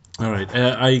 All right.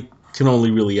 I can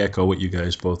only really echo what you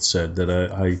guys both said, that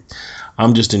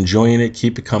I'm just enjoying it.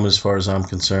 Keep it coming as far as I'm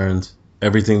concerned.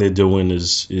 Everything they're doing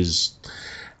is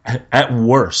at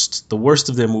worst, the worst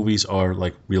of their movies are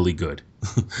like really good.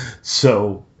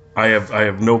 So I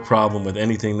have no problem with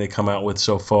anything they come out with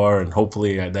so far, and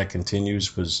hopefully that continues,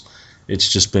 because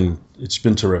it's been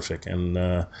terrific,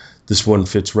 and this one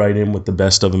fits right in with the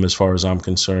best of them as far as I'm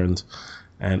concerned,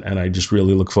 and I just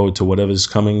really look forward to whatever's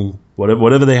coming,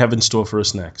 whatever they have in store for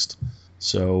us next.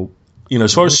 So,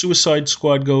 as far as Suicide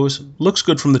Squad goes, looks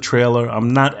good from the trailer.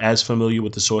 I'm not as familiar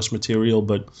with the source material,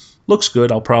 but looks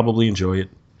good. I'll probably enjoy it.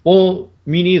 Well,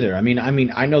 me neither. I mean,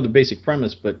 I know the basic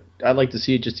premise, but I'd like to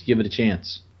see it just to give it a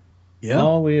chance. Yeah.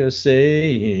 All we are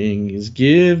saying is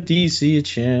give DC a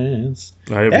chance.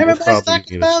 Everybody's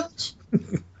talking about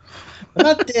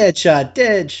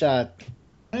Deadshot.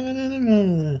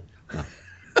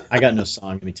 I got no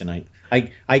song in me tonight.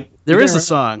 There is a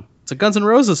song. It's a Guns N'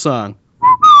 Roses song.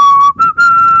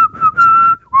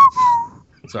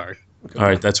 Sorry. All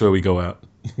right, that's where we go out.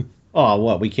 Oh,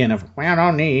 what? We can't have. We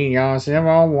don't need your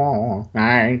civil war.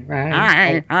 Hi,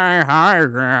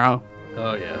 girl.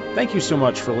 Oh, yeah. Thank you so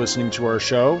much for listening to our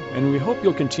show, and we hope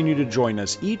you'll continue to join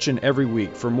us each and every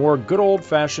week for more good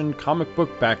old-fashioned comic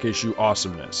book back issue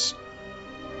awesomeness.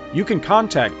 You can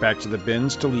contact Back to the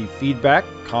Bins to leave feedback,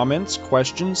 comments,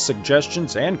 questions,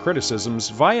 suggestions, and criticisms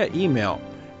via email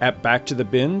at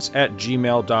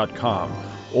backtothebins@gmail.com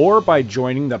or by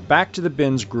joining the Back to the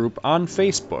Bins group on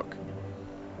Facebook.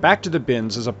 Back to the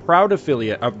Bins is a proud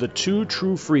affiliate of the Two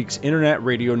True Freaks Internet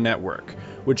Radio Network,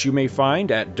 which you may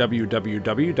find at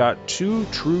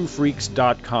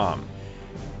www.twotruefreaks.com.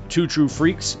 Two True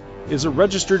Freaks is a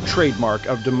registered trademark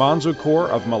of DiManzo Corps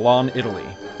of Milan, Italy.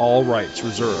 All rights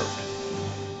reserved.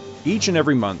 Each and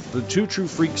every month, the Two True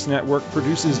Freaks Network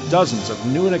produces dozens of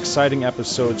new and exciting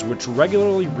episodes which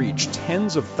regularly reach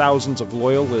tens of thousands of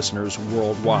loyal listeners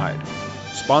worldwide.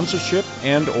 Sponsorship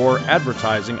and or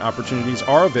advertising opportunities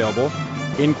are available.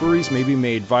 Inquiries may be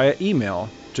made via email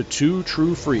to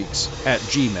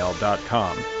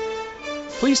twotruefreaks@gmail.com.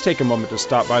 Please take a moment to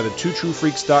stop by the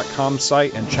twotruefreaks.com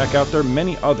site and check out their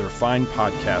many other fine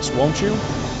podcasts, won't you?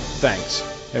 Thanks,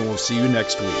 and we'll see you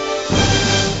next week.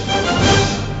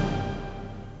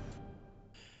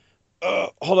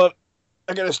 Hold on.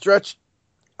 I gotta stretch.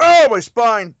 Oh, my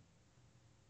spine.